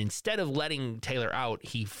 And instead of letting Taylor out,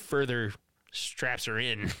 he further straps her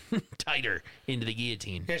in tighter into the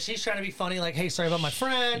guillotine. Yeah, she's trying to be funny, like, hey, sorry about my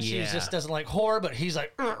friend. She Yeah. just doesn't like horror, but he's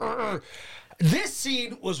like, This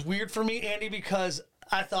scene was weird for me, Andy, because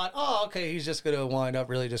I thought, oh, okay, he's just going to wind up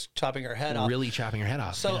really just chopping her head off. Really chopping her head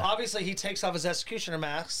off. So Yeah. obviously he takes off his executioner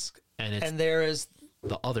mask, And it's there is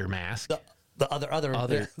the other mask. the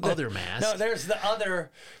other mask. No, there's the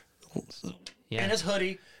other Yeah. in his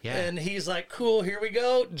hoodie. Yeah. And he's like, cool, here we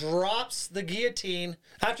go. Drops the guillotine.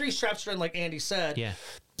 After he straps her in, like Andy said, Yeah.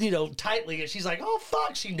 tightly. And she's like, oh,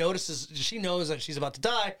 fuck. She knows that she's about to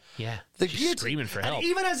die. Yeah. The She's guillotine- screaming for and help.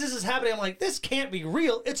 even as this is happening, I'm like, this can't be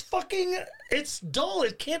real. It's dull.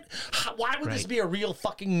 It can't. Why would this Right. be a real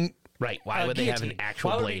fucking Right. Why would they have an guillotine? actual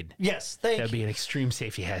Why would blade? Yes, thank That'd you. be an extreme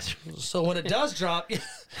safety hazard. So when it does drop,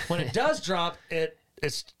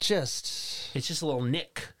 it's just It's just a little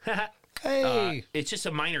nick. hey. It's just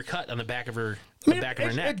a minor cut on the back of her, I mean, back of her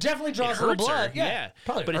it- neck. it definitely draws a little hurts her, blood. Yeah.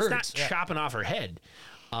 Probably but it's not hurts, yeah. chopping off her head.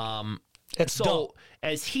 It's So dull.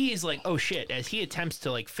 as he's like, oh shit, as he attempts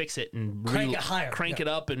to like fix it and Crank it higher, crank yeah. it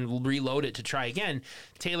up and reload it to try again,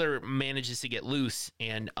 Taylor manages to get loose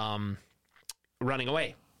and running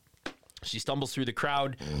away. She stumbles through the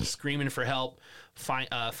crowd, screaming for help.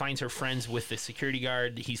 Finds her friends with the security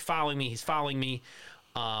guard. He's following me. He's following me.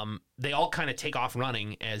 They all kind of take off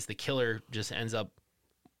running as the killer just ends up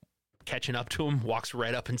catching up to him, walks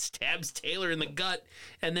right up and stabs Taylor in the gut,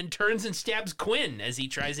 and then turns and stabs Quinn as he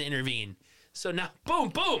tries to intervene. So now, boom,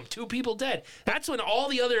 boom, 2 people dead. That's when all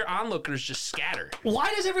the other onlookers just scatter.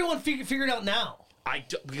 Why does everyone figure it out now?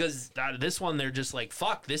 Because out of this one, they're just like,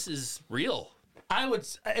 fuck, this is real. I would,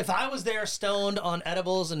 if I was there stoned on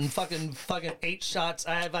edibles and fucking 8 shots.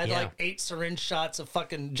 I had Yeah. like 8 syringe shots of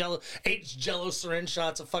fucking Jello, 8 Jello syringe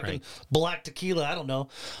shots of fucking Right. black tequila. I don't know.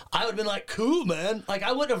 I would have been like, cool, man. Like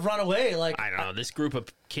I wouldn't have run away. Like I don't know. This group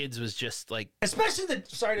of kids was just like, especially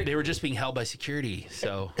they were just being held by security.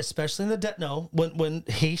 So especially in the when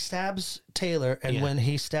he stabs Taylor and Yeah. when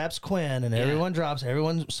he stabs Quinn and everyone drops,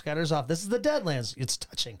 everyone scatters off. This is the Deadlands. It's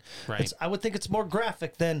touching. Right. I would think it's more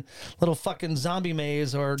graphic than little fucking zombie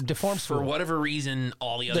maze or deformed for school. whatever reason,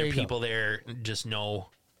 all the There other you go. people there just know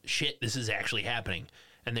shit, this is actually happening.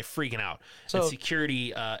 And they're freaking out. So- and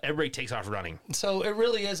security, everybody takes off running. So it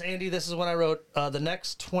really is, Andy. This is when I wrote the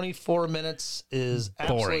next 24 minutes is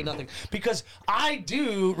absolutely Boring. nothing because I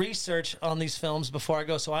do research on these films before I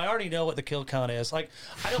go, so I already know what the kill count is. Like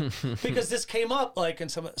I don't because this came up like in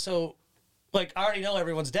some so like I already know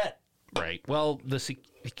everyone's dead. Right. Well, the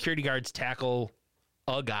security guards tackle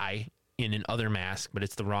a guy in an other mask, but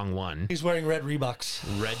it's the wrong one. He's wearing red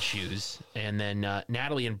Reeboks. Red shoes. And then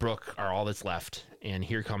Natalie and Brooke are all that's left. And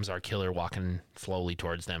here comes our killer walking slowly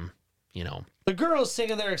towards them, you know. The girls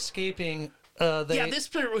thinking they're escaping. Yeah, this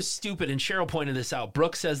part was stupid, and Cheryl pointed this out.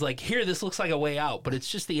 Brooke says, like, here, this looks like a way out, but it's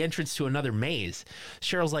just the entrance to another maze.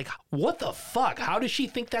 Cheryl's like, what the fuck? How does she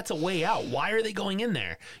think that's a way out? Why are they going in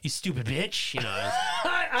there? You stupid bitch. You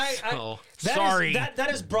know. Sorry.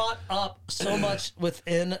 That is brought up so much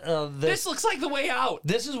within This looks like the way out.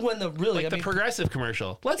 This is when the really Like the Progressive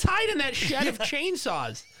commercial. Let's hide in that shed of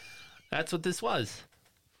chainsaws. That's what this was.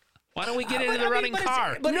 Why don't we get into the running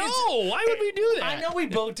car? Why would we do that? I know we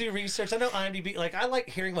both do research. I know IMDb. Like I like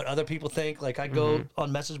hearing what other people think. Like I go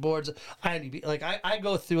on message boards, IMDb. Like I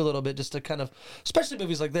go through a little bit just to kind of, especially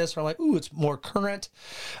movies like this, where I'm like, ooh, it's more current.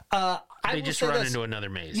 They just run into another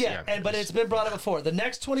maze. Yeah, but it's been brought up before. The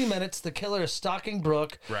next 20 minutes, the killer is stalking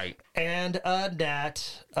Brooke, right, and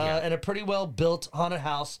Nat, in a pretty well built haunted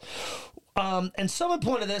house. And someone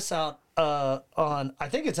pointed this out on, I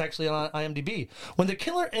think it's actually on IMDb. When the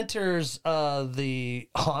killer enters the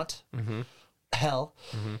haunt, hell,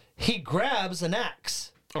 he grabs an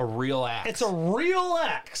axe. A real axe. It's a real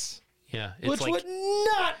axe. Yeah. Which would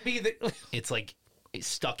not be the... It's like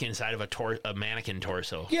stuck inside of a mannequin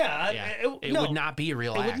torso. Yeah. It would not be a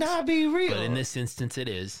real axe. It would not be real. But in this instance, it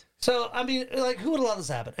is. So, I mean, like, who would allow this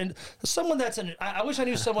to happen? And someone that's I wish I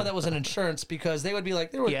knew someone that was in insurance because they would be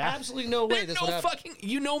like, there was absolutely no way this would happen.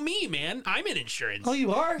 You know me, man. I'm in insurance. Oh,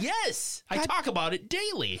 you are? Yes. I talk about it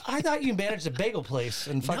daily. I thought you managed a bagel place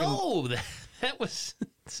and fucking... No, that was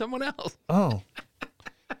someone else. Oh.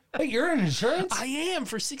 Wait, you're in insurance? I am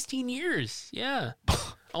for 16 years. Yeah.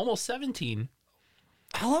 Almost 17.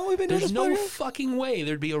 How long have we been doing this? There's no fucking way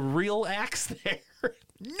there'd be a real axe there.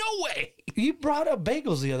 No way. You brought up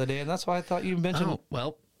bagels the other day, and that's why I thought you mentioned... Oh,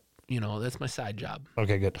 well, that's my side job.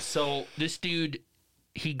 Okay, good. So this dude,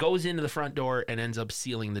 he goes into the front door and ends up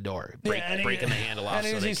sealing the door, breaking the handle off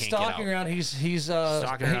so they he's can't get out. stalking around. He's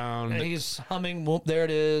stalking around. He's humming. Whoop, there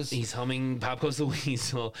it is. He's humming Pop Goes the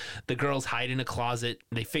Weasel. The girls hide in a closet.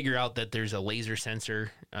 They figure out that there's a laser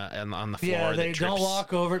sensor on the floor. Yeah, they that don't trips.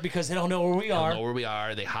 walk over it because they don't know where we They are. don't know where we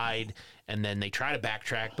are. They hide, and then they try to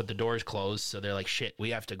backtrack, but the door's closed, so they're like, shit,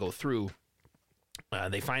 we have to go through.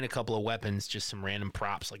 They find a couple of weapons, just some random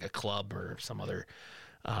props like a club or some other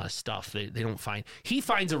stuff. They don't find. He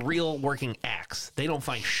finds a real working axe. They don't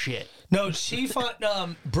find shit. No, she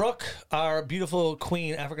found Brooke, our beautiful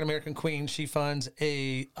queen, African American queen. She finds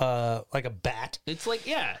a like a bat. It's like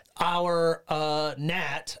Our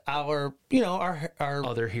Nat, our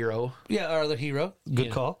other hero. Yeah, our other hero.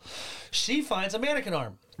 Good call. She finds a mannequin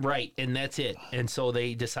arm. Right, and that's it. And so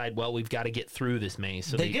they decide, well, we've got to get through this maze.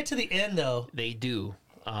 So they get to the end though. They do.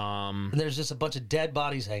 And there's just a bunch of dead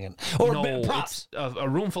bodies hanging. Or props. It's a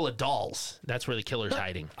room full of dolls. That's where the killer's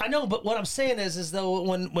hiding. I know, but what I'm saying is though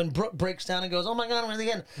when Brooke breaks down and goes, "Oh my God, we're at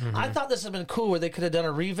the end." I thought this would have been cool where they could have done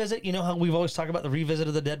a revisit. You know how we've always talked about the revisit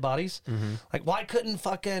of the dead bodies? Like, why couldn't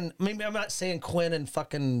fucking? Maybe I'm not saying Quinn and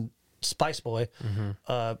fucking Spice Boy,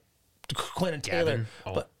 Quinn and Taylor,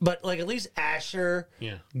 but like at least Asher,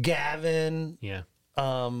 Gavin,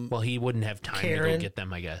 well, he wouldn't have time to go get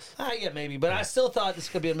them, I guess. Yeah, maybe, but I still thought this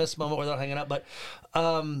could be a missed moment where they're hanging up. But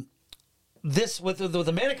this with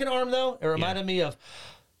the mannequin arm though, it reminded me of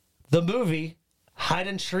the movie Hide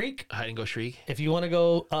and Shriek. Hide and Go Shriek. If you want to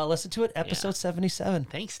go listen to it, episode 77.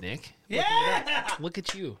 Thanks, Nick. Yeah, look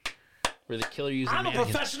at you. Where the killer uses I'm mannequins.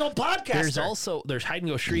 a professional podcaster. There's Hide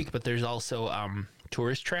and Go Shriek, but there's also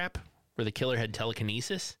Tourist Trap, where the killer had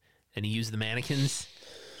telekinesis and he used the mannequins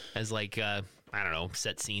as like I don't know,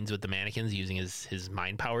 set scenes with the mannequins using his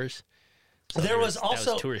mind powers. So there was that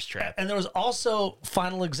also was Tourist Trap, and there was also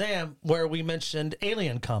Final Exam where we mentioned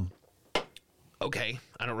Alien Come. Okay,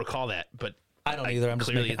 I don't recall that, but I don't either. I'm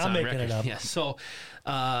making it up. Yeah. So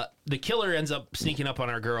the killer ends up sneaking up on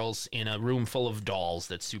our girls in a room full of dolls.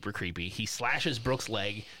 That's super creepy. He slashes Brooke's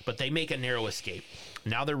leg, but they make a narrow escape.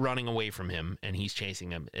 Now they're running away from him, and he's chasing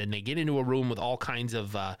them. And they get into a room with all kinds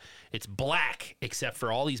of. It's black except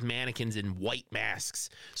for all these mannequins in white masks.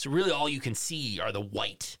 So really, all you can see are the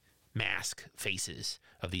white mask faces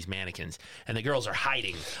of these mannequins, and the girls are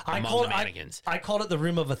hiding I among called the mannequins. I called it the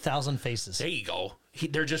room of 1,000 faces. There you go.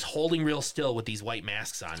 They're just holding real still with these white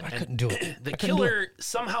masks on. I couldn't do it. The I couldn't do killer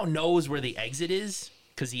somehow knows where the exit is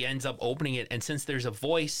because he ends up opening it. And since there's a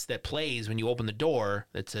voice that plays when you open the door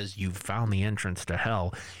that says, "You've found the entrance to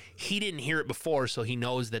hell," he didn't hear it before, so he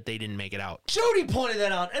knows that they didn't make it out. Jody pointed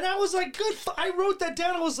that out, and I was like, "Good." I wrote that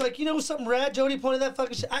down. I was like, "You know, something rad." Jody pointed that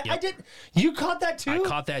fucking shit. I did. You caught that too. I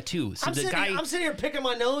caught that too. So I'm the sitting, guy, I'm sitting here picking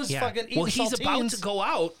my nose, fucking eating well, he's about saltines. to go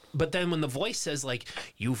out, but then when the voice says like,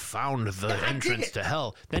 "You found the entrance to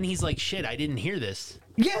hell," then he's like, "Shit, I didn't hear this."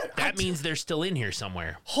 Yeah, That means they're still in here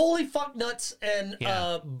somewhere. holy fuck nuts and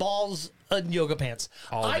Yeah. Balls and yoga pants.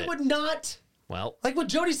 All of I it. would not Well, like when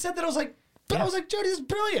Jody said that. I was like, Jody, this is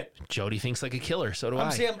brilliant. Jody thinks like a killer, so do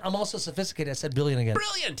I. I'm also sophisticated. I said billion again.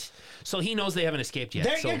 Brilliant. So he knows they haven't escaped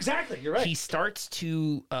yet. So exactly, you're right. he starts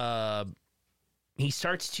to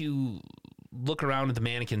look around at the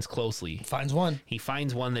mannequins closely. Finds one. He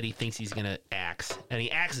finds one that he thinks he's gonna axe, and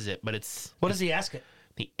he axes it, but it's What does he ask it?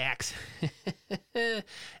 the axe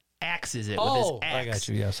axes it Oh, with his axe. I got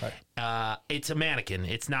you. Yeah, sorry. It's a mannequin.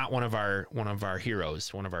 It's not one of our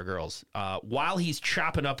heroes, one of our girls. While he's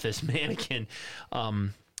chopping up this mannequin,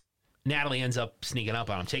 Natalie ends up sneaking up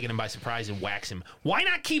on him, taking him by surprise, and whacks him. Why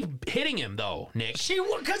not keep hitting him though, Nick?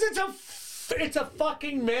 Because it's a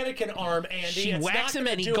fucking mannequin arm, Andy. She It's whacks not him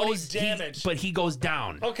gonna and he do any goes damage. but he goes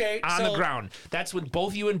down. Okay, on the so- ground. That's when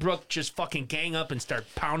both you and Brooke just fucking gang up and start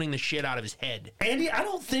pounding the shit out of his head. Andy, I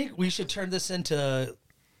don't think we should turn this into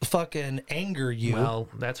fucking anger you. Well,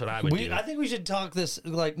 that's what I would do. I think we should talk this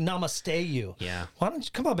like namaste you. Yeah. Why don't you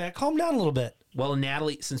come on back? Calm down a little bit. Well,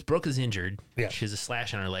 Natalie, since Brooke is injured, Yeah. she has a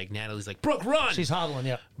slash on her leg. Natalie's like, "Brooke, run!" She's hobbling,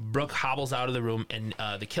 yeah. Brooke hobbles out of the room, and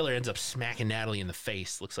the killer ends up smacking Natalie in the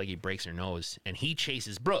face. Looks like he breaks her nose, and he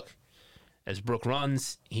chases Brooke. As Brooke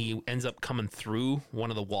runs, he ends up coming through one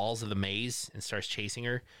of the walls of the maze and starts chasing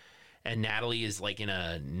her. And Natalie is like in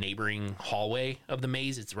a neighboring hallway of the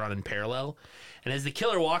maze. It's running parallel. And as the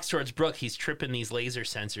killer walks towards Brooke, he's tripping these laser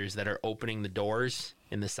sensors that are opening the doors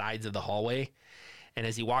in the sides of the hallway. And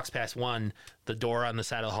as he walks past one, the door on the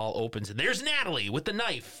side of the hall opens, and there's Natalie with the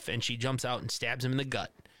knife, and she jumps out and stabs him in the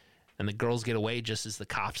gut. And the girls get away just as the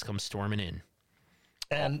cops come storming in.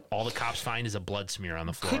 And All the cops find is a blood smear on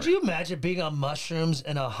the floor. could you imagine being on mushrooms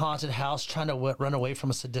in a haunted house trying to run away from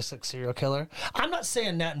a sadistic serial killer? I'm not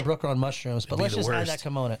saying Nat and Brooke are on mushrooms, but be let's the just add worst. that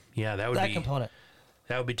component. Yeah, that would That be component.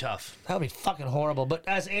 tough. That would be fucking horrible. But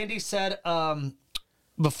as Andy said,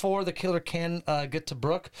 before the killer can get to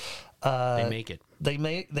Brooke, They make it. they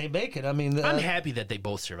make it. I mean, I'm happy that they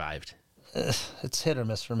both survived. it's hit or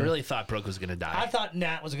miss for me. I really thought Brooke was going to die. I thought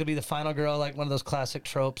Nat was going to be the final girl, like one of those classic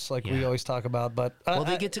tropes, like we Yeah. always talk about. But well,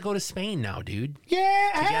 they get to go to Spain now, dude.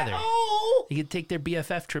 together. Oh, They could take their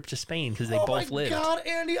BFF trip to Spain because they oh both my lived. God,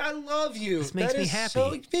 Andy, I love you. This makes That me is happy.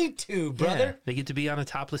 So, me too, Yeah, brother. they get to be on a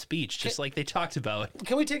topless beach, just like they talked about.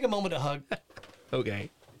 Can we take a moment to hug? Okay.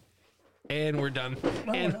 And we're done.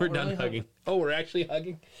 And we're done really hugging. Oh, we're actually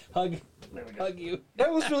hugging. Hug you. That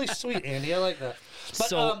was really sweet, Andy. I like that. But,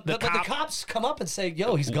 So, the but the cops come up and say,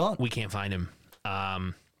 "Yo, he's gone." We can't find him.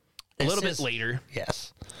 A This little bit is- later,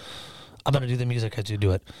 Yes. I'm gonna do the music as you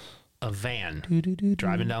do it. a van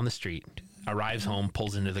driving down the street arrives home,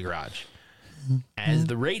 pulls into the garage. As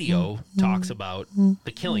the radio talks about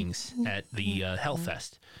the killings at the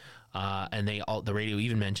Hellfest, and the radio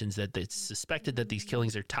even mentions that it's suspected that these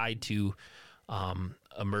killings are tied to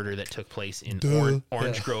a murder that took place in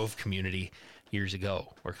Orange Grove community years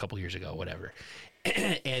ago, or a couple years ago, whatever.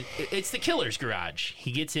 And it's the killer's garage.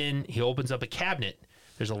 He gets in, he opens up a cabinet.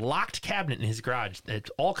 There's a locked cabinet in his garage.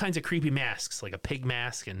 It's all kinds of creepy masks, like a pig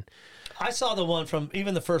mask and I saw the one from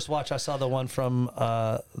even the first watch. I saw the one from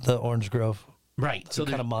the Orange Grove. right. So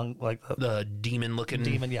Kind of like the demon looking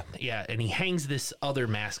Demon, yeah. Yeah, and he hangs this other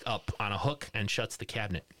mask up on a hook and shuts the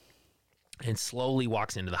cabinet. And slowly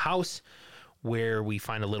walks into the house where we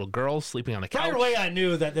find a little girl sleeping on the couch. right away. I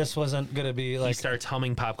knew that this wasn't gonna be He like. starts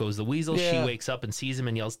humming Pop Goes the Weasel. Yeah. She wakes up and sees him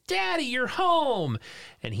and yells, "Daddy, you're home!"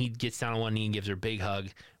 And he gets down on one knee and gives her a big hug.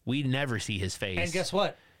 We never see his face. And guess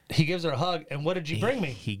what? He gives her a hug. And what did you bring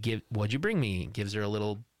me? What'd you bring me? Gives her a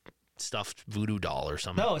little stuffed voodoo doll or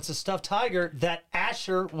something. No, it's a stuffed tiger that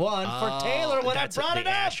Asher won for Taylor when I That's brought the it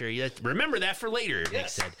up. Asher. Yeah, remember that for later, Nick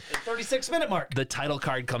Yes, said. the 36-minute mark. The title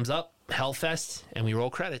card comes up, Hellfest, and we roll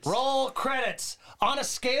credits. Roll credits on a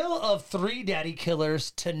scale of 3 daddy killers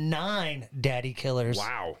to 9 daddy killers.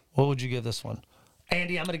 Wow. What would you give this one?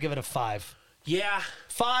 Andy, I'm going to give it a 5. Yeah.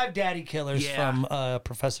 5 daddy killers Yeah. from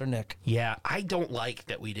Professor Nick. Yeah. I don't like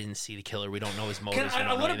that we didn't see the killer. We don't know his motives.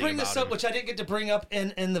 I want to bring this up, which I didn't get to bring up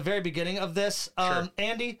in the very beginning of this. Sure.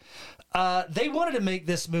 Andy, they wanted to make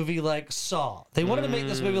this movie like Saw. They wanted to make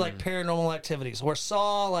this movie like Paranormal Activities, where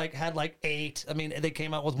Saw like had like 8. I mean, they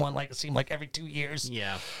came out with one like it seemed like every 2 years.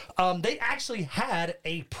 Yeah. They actually had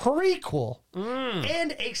a prequel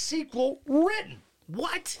and a sequel written,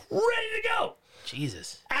 What? ready to go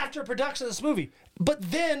Jesus. after production of this movie. But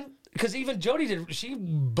then, because even Jody she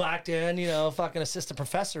backed in, fucking assistant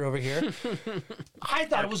professor over here. I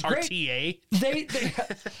thought it was great. RTA. They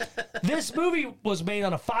this movie was made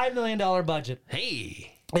on a $5 million budget.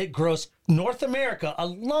 Hey. It grossed North America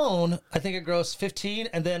alone. I think it grossed 15,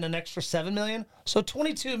 and then an extra 7 million, so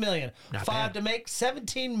 22 million. Not 5 bad. to make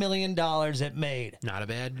 $17 million. It made. Not a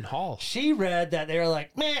bad haul. She read that they were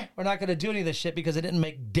like, meh, we're not going to do any of this shit because it didn't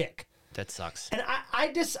make dick. That sucks. And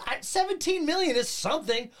I 17 million is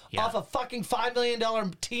something Yeah. off a fucking $5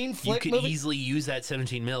 million teen You flick could movie. easily use that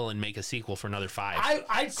 17 mil and make a sequel for another 5.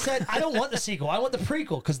 I said I don't want the sequel. I want the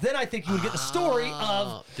prequel because then I think you would get the story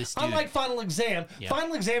of this dude. unlike Final Exam. Yeah.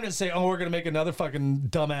 Final Exam didn't say, "Oh, we're gonna make another fucking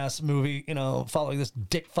dumbass movie," following this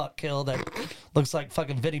dick fuck kill that looks like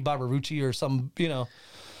fucking Vinny Barbarucci or some,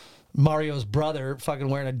 Mario's brother fucking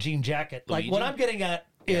wearing a jean jacket. Like what Luigi? I'm getting at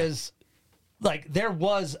is. Like there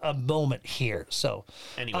was a moment here, so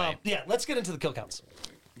Anyway. let's get into the kill counts.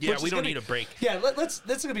 Yeah, Which we is don't gonna need be- a break. Yeah, let's.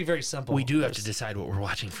 That's gonna be very simple. We do have to decide what we're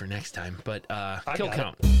watching for next time, but kill got it.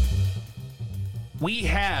 count. We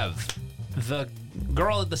have the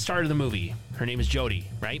girl at the start of the movie. Her name is Jody,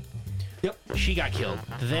 right? Yep. She got killed.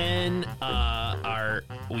 Then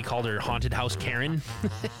we called her Haunted House Karen.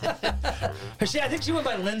 I think she went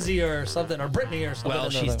by Lindsay or something, or Brittany or something.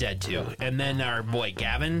 Well, she's dead too. And then our boy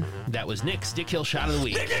Gavin, that was Nick's Dick Kill Shot of the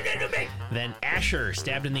Week. Then Asher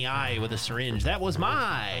stabbed in the eye with a syringe. That was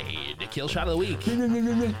my Dick Kill Shot of the Week.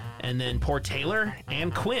 And then poor Taylor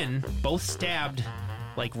and Quinn both stabbed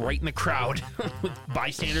like right in the crowd with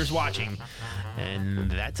bystanders watching. And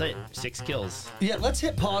that's it. 6 kills. Yeah, let's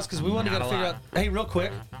hit pause because we want to Not get a figure lot. out. Hey, real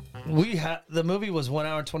quick, the movie was 1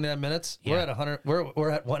 hour and 29 minutes. We're Yeah. at 100.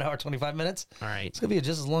 We're at 1 hour 25 minutes. All right. It's gonna be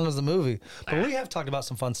just as long as the movie, but we have talked about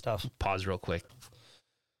some fun stuff. Pause real quick.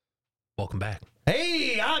 Welcome back.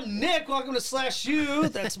 Hey, I'm Nick. Welcome to Slash U.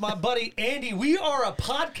 That's my buddy Andy. We are a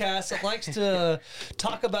podcast that likes to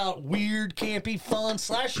talk about weird, campy, fun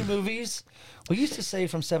slasher movies. We used to say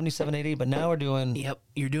from 77 AD, but now we're doing. Yep,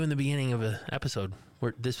 you're doing the beginning of an episode.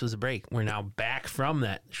 This was a break. We're now back from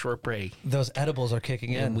that short break. Those edibles are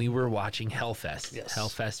kicking in. And we were watching Hellfest. Yes.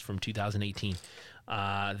 Hellfest from 2018.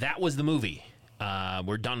 That was the movie.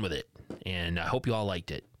 We're done with it. And I hope you all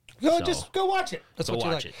liked it. Just go watch it. That's Go what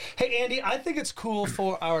you watch like. it. Hey Andy, I think it's cool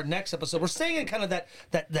for our next episode. We're staying in kind of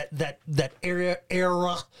that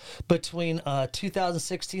era between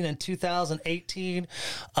 2016 and 2018.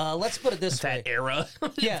 Let's put it this way. That era.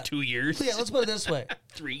 Yeah. 2 years. Yeah, let's put it this way.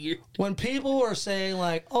 3 years. When people were saying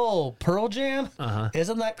like, "Oh, Pearl Jam,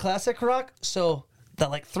 isn't that classic rock?" So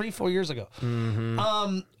that like 3-4 years ago.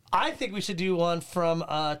 I think we should do one from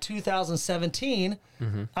 2017.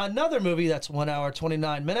 Another movie that's 1 hour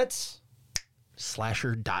 29 minutes.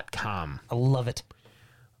 Slasher.com. I love it.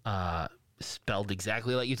 Spelled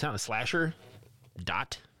exactly like you sound. Slasher.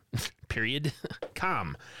 Dot. Period.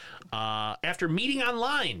 Com. After meeting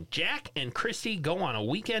online, Jack and Christy go on a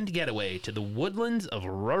weekend getaway to the woodlands of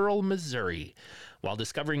rural Missouri. While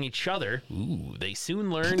discovering each other, they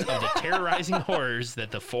soon learn of the terrorizing horrors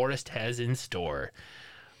that the forest has in store.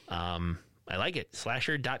 I like it.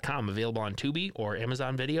 Slasher.com, available on Tubi or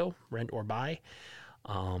Amazon Video, rent or buy.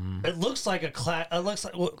 It looks like a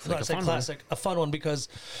a fun one because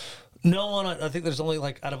no one. I think there's only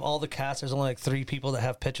like out of all the cast, there's only like 3 people that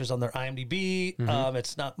have pictures on their IMDb.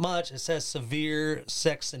 It's not much. It says severe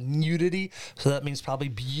sex and nudity, so that means probably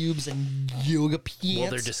pubes and yoga pants. Well,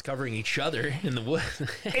 they're discovering each other in the woods.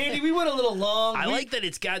 Andy, we went a little long. I like that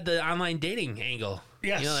it's got the online dating angle.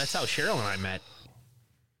 Yes. That's how Cheryl and I met.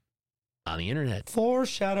 On the internet.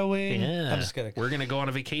 Foreshadowing. Yeah. I'm just kidding. We're going to go on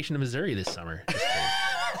a vacation to Missouri this summer. Just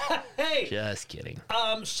kidding. Hey, Just kidding.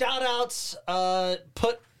 shout outs.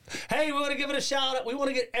 Hey, we want to give it a shout out. We want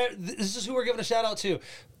to get. This is who we're giving a shout out to.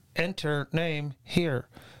 Enter name here.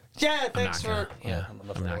 Yeah, thanks I'm for.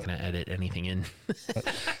 not going to edit anything in.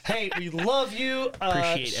 Hey, we love you.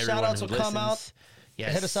 Appreciate shout everyone outs who will come out. listens.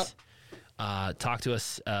 Yes. Hit us up. Talk to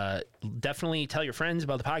us. Definitely tell your friends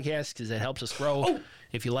about the podcast because it helps us grow. Oh.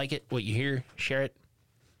 If you like it, what you hear, share it.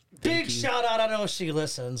 Big shout out. I know she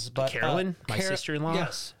listens, but Carolyn, my sister-in-law?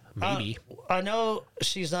 Yes, Maybe. I know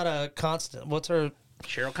she's not a constant. What's her?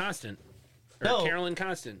 Cheryl Constant. Or No. Carolyn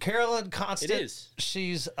Constant. Carolyn Constant. It is.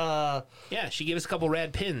 She's Yeah, she gave us a couple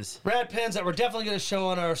rad pins. rad pins that we're definitely going to show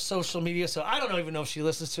on our social media. So I don't even know if she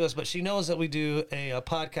listens to us, but she knows that we do a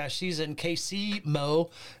podcast. She's in KC Mo,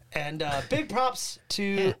 and big props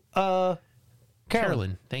to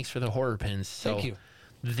Carolyn, thanks for the horror pins. So Thank you.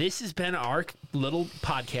 This has been our little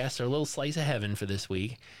podcast, our little slice of heaven for this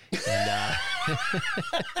week. And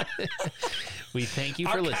we thank you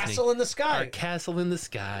for Our listening. Castle in the Sky. Our Castle in the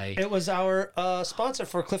Sky. It was our sponsor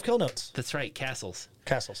for Cliff Kill Notes. That's right, Castles.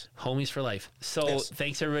 Castles. Homies for life. So Yes.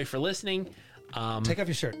 thanks everybody for listening. Take off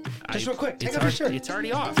your shirt. Just real quick. Take off your shirt. It's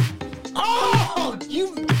already off. Oh,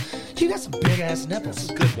 you got some big ass nipples.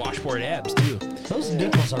 Good washboard abs too. Those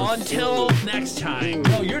nipples are. Until next time.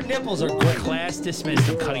 No, your nipples are great. Class dismissed.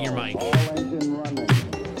 I'm cutting your mic. All engine running.